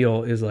get a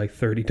meal is like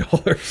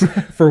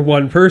 $30 for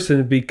one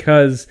person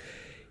because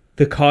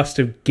the cost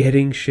of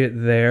getting shit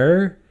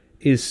there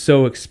is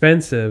so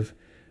expensive.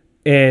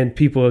 And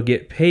people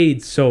get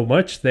paid so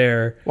much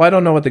there. Well, I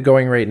don't know what the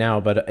going rate now,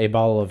 but a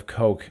bottle of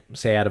Coke,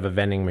 say out of a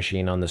vending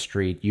machine on the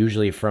street,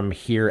 usually from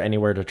here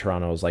anywhere to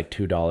Toronto is like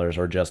 $2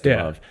 or just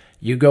above.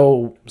 You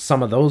go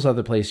some of those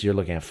other places, you're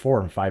looking at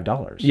 $4 and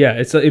 $5. Yeah,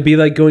 it'd be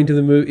like going to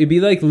the movie. It'd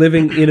be like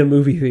living in a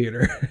movie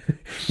theater.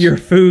 Your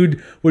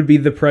food would be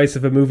the price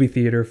of a movie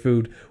theater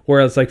food,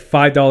 whereas like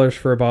 $5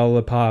 for a bottle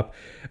of pop.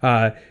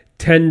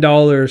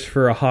 $10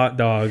 for a hot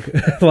dog.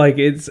 Like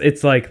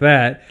it's like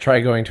that. Try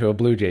going to a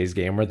Blue Jays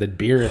game where the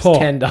beer is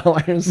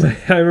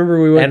 $10. I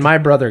remember we went and my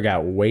brother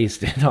got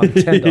wasted on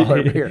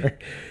 $10 beer.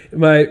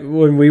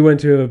 When we went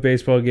to a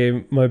baseball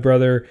game, my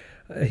brother,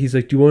 he's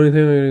like, "Do you want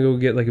anything? I'm gonna go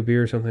get like a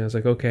beer or something." I was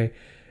like, "Okay."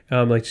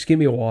 Like, just give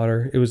me a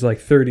water. It was like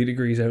 30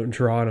 degrees out in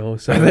Toronto.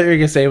 So I thought you were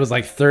gonna say it was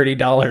like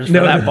 $30 for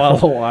that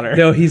bottle of water.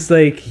 No, he's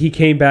like, he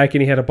came back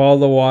and he had a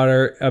bottle of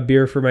water, a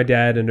beer for my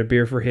dad, and a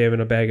beer for him,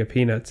 and a bag of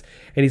peanuts.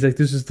 And he's like,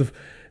 this is the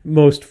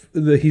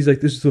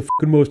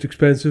fucking most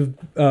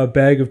expensive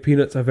bag of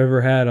peanuts I've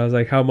ever had. I was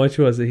like, how much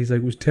was it? He's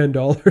like, it was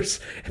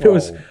 $10. And it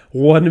was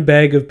one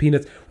bag of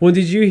peanuts. Well,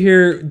 did you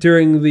hear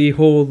during the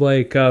whole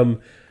like I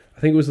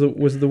think it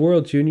was the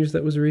World Juniors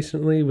that was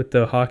recently with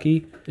the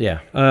hockey?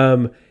 Yeah.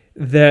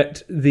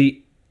 That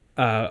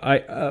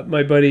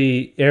my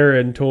buddy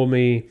Aaron told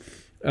me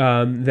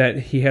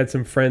that he had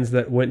some friends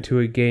that went to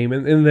a game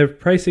and the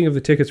pricing of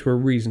the tickets were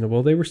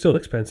reasonable. They were still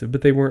expensive,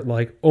 but they weren't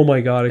like, oh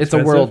my God, expensive.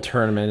 It's a world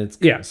tournament.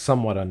 It's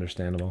somewhat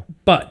understandable.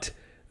 But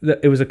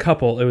it was a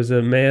couple. It was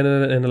a man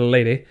and a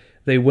lady.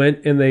 They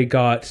went and they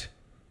got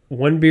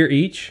one beer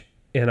each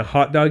and a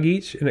hot dog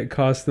each, and it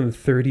cost them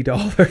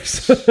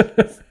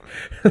 $30.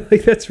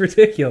 Like, that's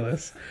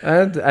ridiculous.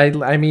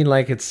 I mean,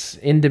 like, it's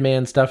in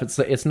demand stuff.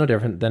 It's no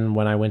different than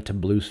when I went to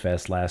Blues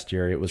Fest last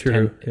year. It was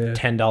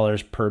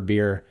 $10 per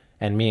beer,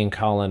 and me and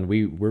Colin,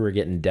 we were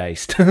getting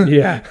diced.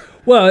 Yeah.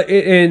 Well,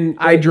 and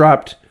I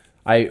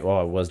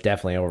was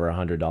definitely over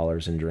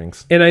 $100 in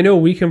drinks. And I know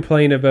we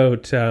complain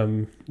about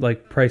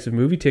like price of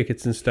movie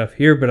tickets and stuff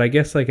here, but I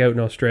guess like out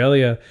in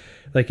Australia,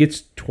 like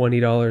it's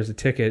 $20 a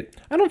ticket.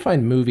 I don't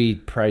find movie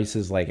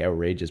prices like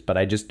outrageous, but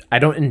I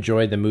don't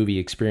enjoy the movie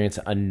experience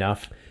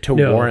enough to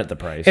warrant the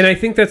price. And I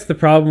think that's the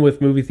problem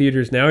with movie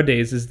theaters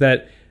nowadays is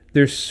that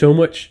there's so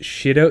much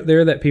shit out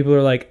there that people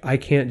are like, I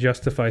can't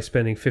justify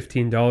spending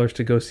 $15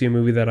 to go see a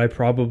movie that I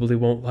probably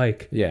won't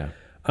like. Yeah.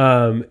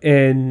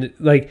 And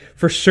like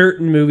for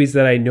certain movies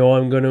that I know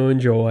I'm going to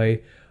enjoy,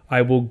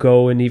 I will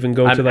go and even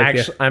go to like...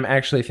 I'm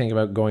actually thinking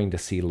about going to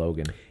see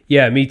Logan.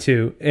 Yeah, me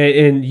too.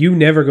 And you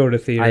never go to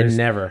theaters. I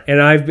never.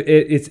 And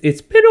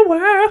it's been a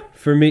while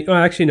for me. Oh,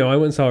 actually, no, I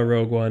went and saw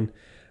Rogue One.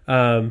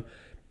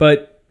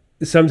 But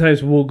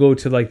sometimes we'll go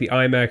to like the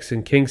IMAX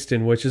in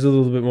Kingston, which is a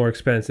little bit more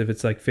expensive.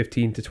 It's like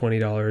 $15 to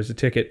 $20 a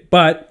ticket,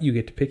 but you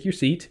get to pick your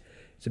seat.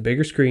 It's a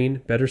bigger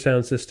screen, better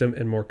sound system,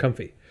 and more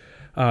comfy.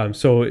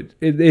 So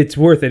it's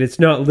worth it. It's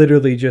not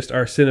literally just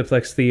our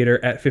Cineplex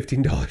theater at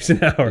 $15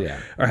 an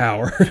hour. Or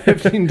hour.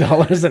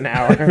 $15 an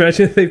hour.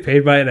 Imagine if they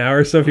paid by an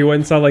hour. So if you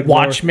went and saw like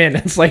Watchmen,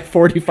 it's like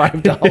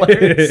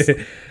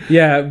 $45.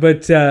 Yeah,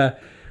 but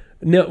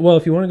no. Well,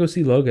 if you want to go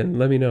see Logan,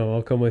 let me know.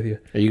 I'll come with you.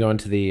 Are you going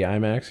to the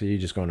IMAX or are you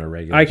just going to a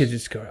regular? I could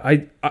just go.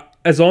 I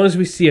as long as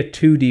we see a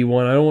 2D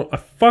one. I don't want a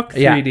fuck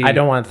 3D. Yeah, I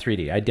don't want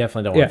 3D. I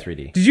definitely don't want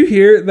 3D. Did you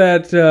hear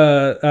that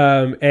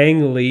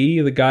Ang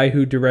Lee, the guy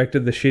who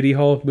directed the Shitty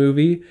Hulk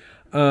movie,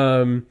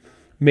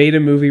 made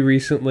a movie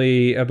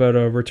recently about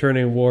a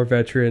returning war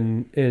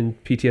veteran in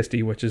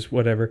PTSD, which is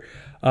whatever.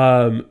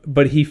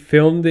 But he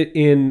filmed it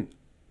in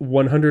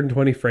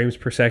 120 frames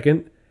per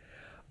second.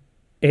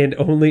 And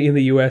only in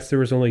the U.S. there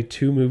was only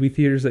 2 movie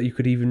theaters that you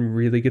could even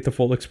really get the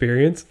full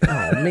experience.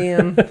 Oh,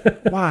 man.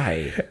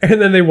 Why?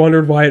 And then they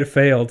wondered why it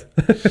failed.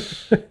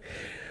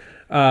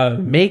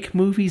 Make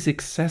movies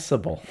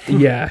accessible.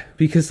 Yeah,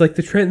 because like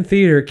the Trenton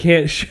Theater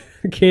can't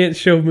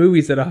show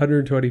movies at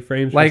 120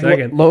 frames per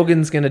second.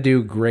 Logan's going to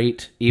do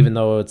great, even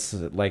though it's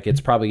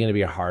probably going to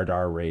be a hard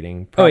R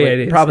rating. Probably, it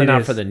is. Probably It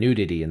not is. for the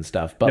nudity and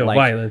stuff. But No, like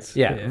violence.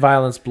 Yeah,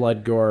 violence,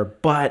 blood, gore.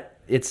 But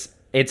it's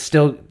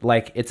still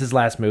like it's his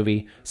last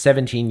movie.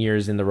 17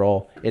 years in the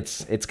role.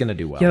 It's going to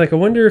do well. Yeah, like I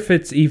wonder if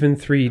it's even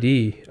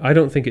 3D. I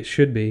don't think it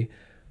should be.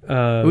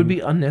 It would be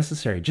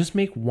unnecessary. Just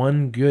make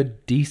one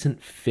good,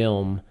 decent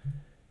film,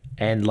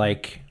 and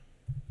like,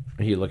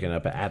 are you looking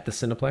up at the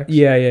Cineplex?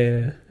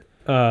 Yeah.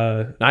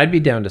 I'd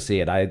be down to see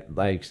it.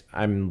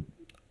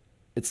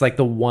 It's like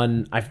the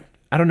one I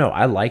don't know.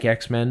 I like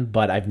X-Men,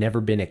 but I've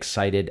never been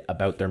excited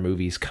about their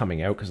movies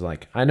coming out because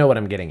like I know what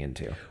I'm getting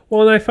into.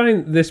 Well, and I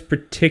find this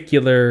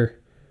particular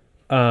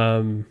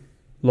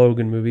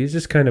Logan movie is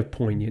just kind of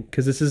poignant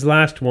because it's his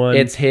last one.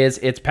 It's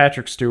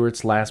Patrick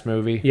Stewart's last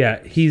movie.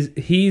 Yeah, he's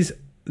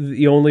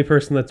the only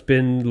person that's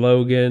been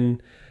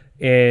Logan,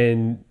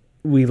 and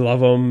we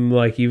love him.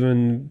 Like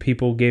even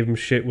people gave him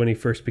shit when he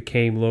first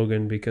became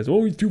Logan because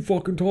he's too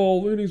fucking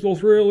tall and he's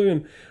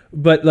Australian.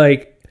 But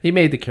like he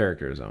made the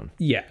character his own.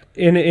 Yeah,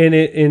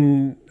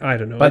 in I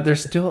don't know. But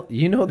there's still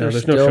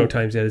there's no show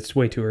times yet. It's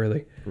way too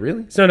early.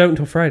 Really? It's not out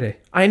until Friday.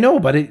 I know,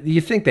 but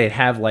you think they'd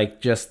have like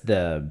just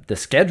the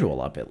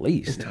schedule up at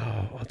least.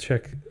 Oh, I'll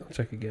check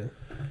again.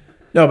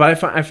 No,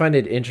 but I find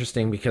it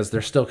interesting because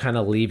they're still kind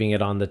of leaving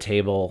it on the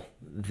table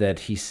that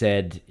he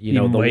said,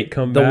 might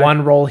come the back.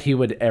 one role he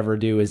would ever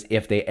do is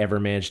if they ever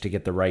manage to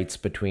get the rights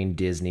between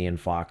Disney and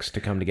Fox to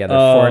come together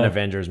for an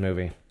Avengers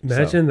movie.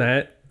 Imagine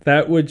that.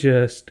 That would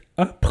just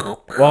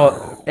well,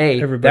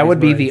 that would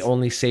be the minds.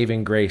 only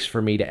saving grace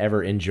for me to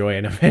ever enjoy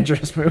an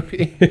Avengers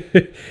movie.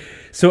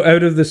 So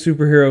out of the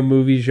superhero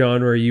movie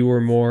genre, you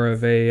were more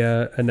of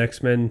an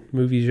X-Men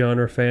movie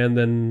genre fan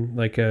than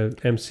like a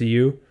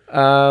MCU?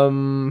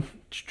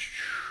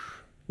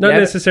 Not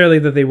necessarily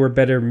that they were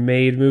better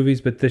made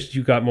movies, but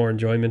you got more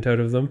enjoyment out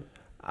of them.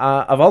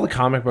 Of all the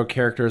comic book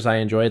characters I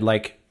enjoyed,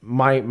 like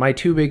my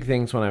 2 big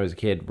things when I was a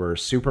kid were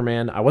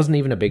Superman. I wasn't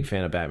even a big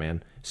fan of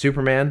Batman.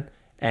 Superman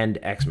and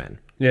X-Men.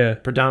 Yeah.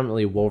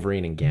 Predominantly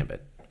Wolverine and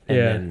Gambit. And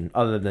then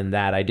other than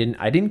that, I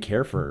didn't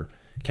care for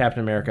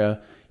Captain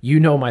America. You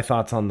know my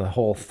thoughts on the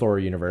whole Thor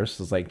universe.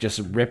 It's like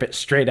just rip it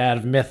straight out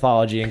of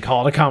mythology and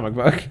call it a comic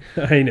book.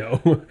 I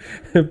know.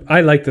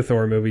 I like the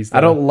Thor movies, though.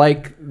 I don't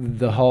like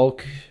the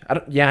Hulk.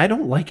 I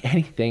don't like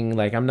anything.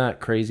 Like I'm not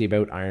crazy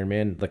about Iron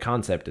Man. The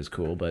concept is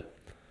cool, but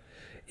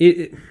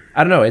I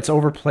don't know. It's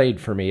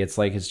overplayed for me. It's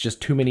like it's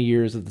just too many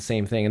years of the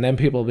same thing. And then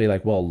people will be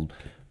like, well,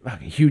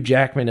 Hugh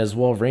Jackman as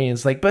Wolverine.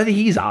 It's like, but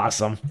he's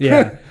awesome.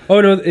 Yeah.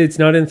 Oh, no, it's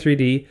not in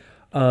 3D.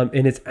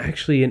 And it's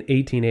actually an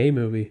 18A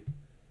movie.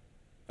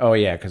 Oh,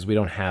 yeah, because we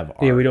don't have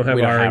R. Yeah, we don't have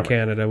R in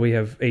Canada. We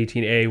have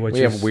 18A, which we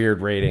have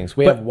weird ratings.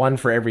 We have one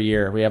for every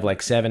year. We have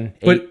like 7,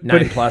 8,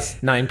 9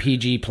 plus, 9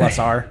 PG plus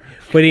R.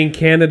 But in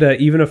Canada,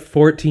 even a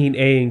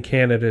 14A in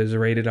Canada is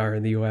rated R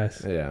in the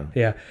US. Yeah.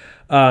 Yeah.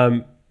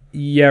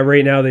 Yeah,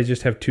 right now they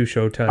just have 2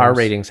 showtimes. Our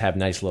ratings have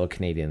nice little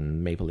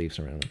Canadian maple leaves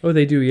around them. Oh,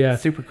 they do, yeah.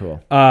 Super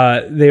cool.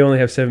 They only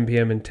have 7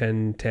 p.m. and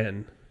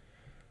 10:10.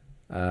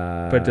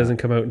 But it doesn't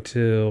come out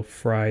until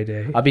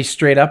Friday. I'll be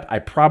straight up. I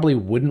probably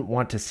wouldn't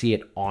want to see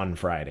it on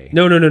Friday.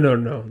 No.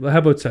 How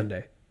about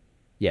Sunday?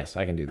 Yes,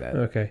 I can do that.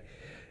 Okay.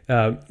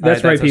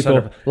 That's right,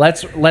 people.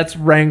 Let's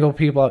wrangle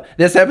people up.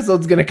 This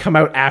episode's going to come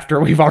out after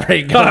we've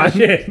already gone. Oh,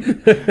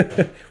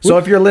 shit. So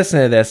if you're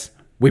listening to this,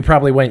 we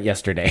probably went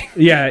yesterday.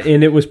 Yeah,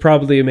 and it was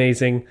probably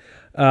amazing.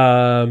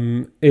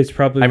 It's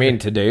probably... I mean,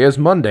 today is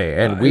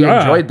Monday, and we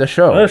enjoyed the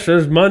show. This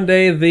is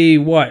Monday the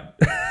what?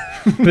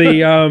 Give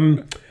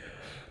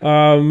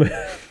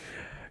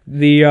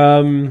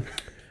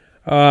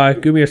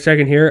me a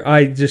second here.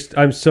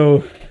 I'm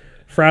so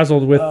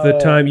frazzled with the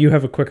time. You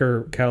have a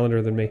quicker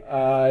calendar than me.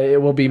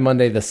 It will be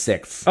Monday the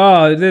 6th.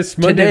 Oh, this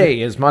Monday.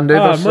 Today is Monday the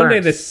 6th. Monday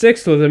the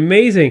 6th was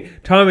amazing.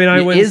 Tommy and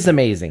I went... It is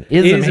amazing.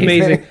 It is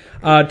amazing.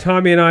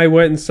 Tommy and I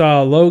went and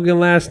saw Logan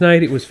last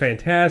night. It was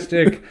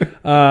fantastic.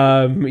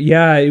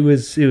 Yeah, it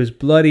was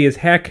bloody as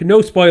heck.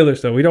 No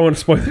spoilers though. We don't want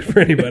to spoil it for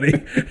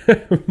anybody.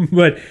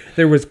 But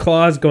there was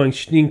claws going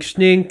schnink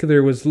schnink.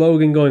 There was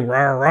Logan going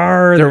rawr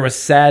rawr. There was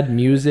sad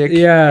music,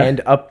 and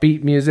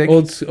upbeat music.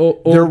 Old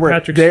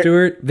Patrick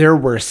Stewart. There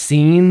were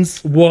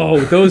scenes. Whoa,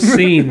 those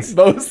scenes.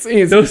 Those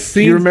scenes.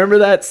 Do you remember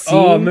that scene?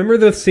 Oh, remember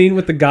the scene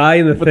with the guy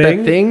and the thing?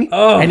 That thing?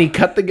 Oh. And he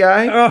cut the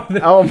guy?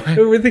 Oh my.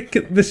 With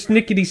the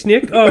snickety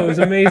snick. Oh, it was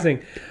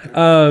amazing.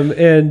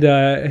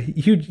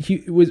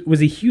 Was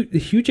he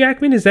Hugh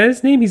Jackman? Is that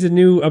his name? He's a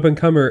new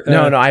up-and-comer.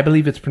 No, I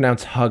believe it's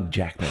pronounced Hugh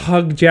Jackman.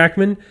 Hugh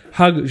Jackman?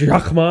 Hugh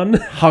Jackman?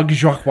 Hugh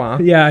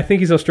Jackman. Yeah, I think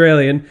he's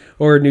Australian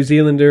or New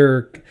Zealander,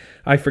 or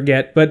I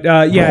forget. But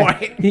yeah.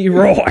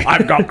 Roy.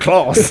 I've got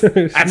claws.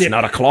 That's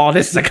not a claw.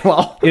 This is a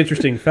claw.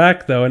 Interesting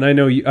fact, though, and I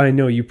know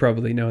you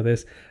probably know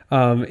this.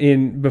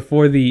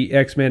 Before the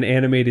X-Men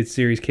animated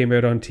series came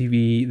out on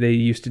TV, they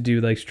used to do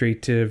like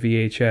straight to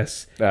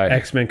VHS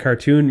X-Men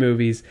cartoon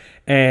movies,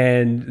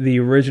 and the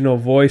original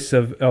voice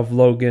of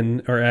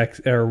Logan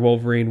or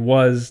Wolverine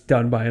was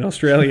done by an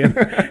Australian,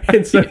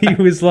 and so he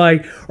was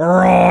like,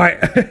 right,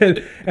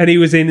 and he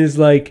was in his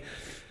like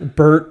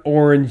burnt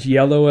orange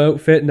yellow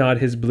outfit, not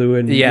his blue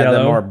and yellow.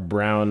 The more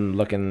brown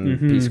looking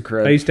piece of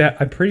crud.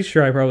 I'm pretty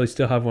sure I probably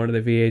still have one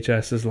of the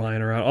VHSs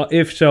lying around.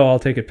 If so, I'll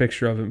take a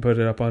picture of it and put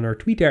it up on our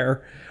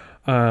Twitter.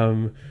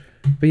 But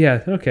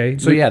yeah, okay.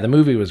 So yeah, the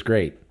movie was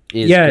great.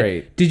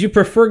 Great. Did you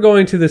prefer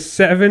going to the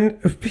 7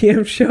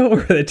 p.m. show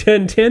or the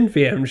 10:10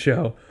 p.m.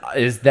 show?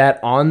 Is that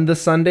on the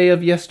Sunday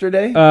of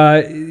yesterday?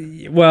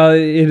 Well,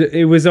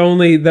 it was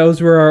only, those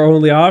were our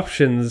only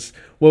options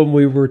when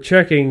we were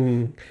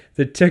checking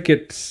the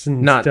tickets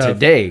and Not stuff.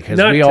 Today, because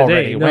we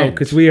already went. No,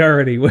 because we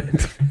already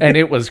went. And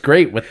it was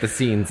great with the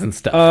scenes and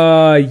stuff.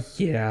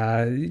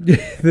 Yeah.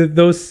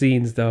 Those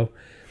scenes, though,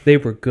 they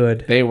were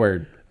good. They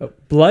were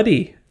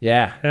bloody.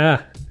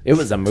 Yeah. It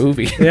was a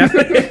movie. Yeah.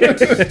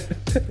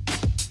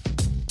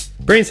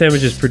 Brain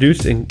Sandwich is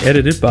produced and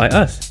edited by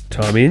us,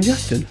 Tommy and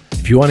Justin.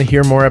 If you want to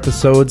hear more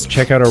episodes,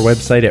 check out our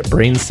website at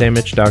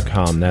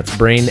brainsandwich.com. That's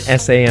brain,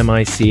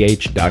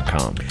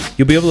 SAMICH.com.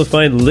 You'll be able to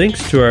find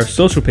links to our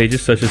social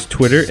pages such as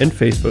Twitter and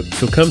Facebook,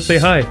 so come say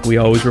hi. We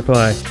always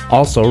reply.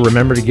 Also,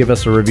 remember to give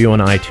us a review on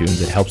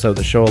iTunes. It helps out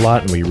the show a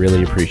lot, and we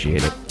really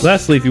appreciate it.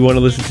 Lastly, if you want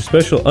to listen to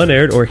special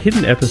unaired or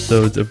hidden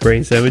episodes of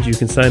Brain Sandwich, you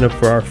can sign up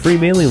for our free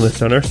mailing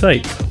list on our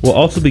site. We'll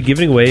also be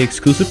giving away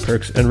exclusive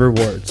perks and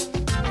rewards.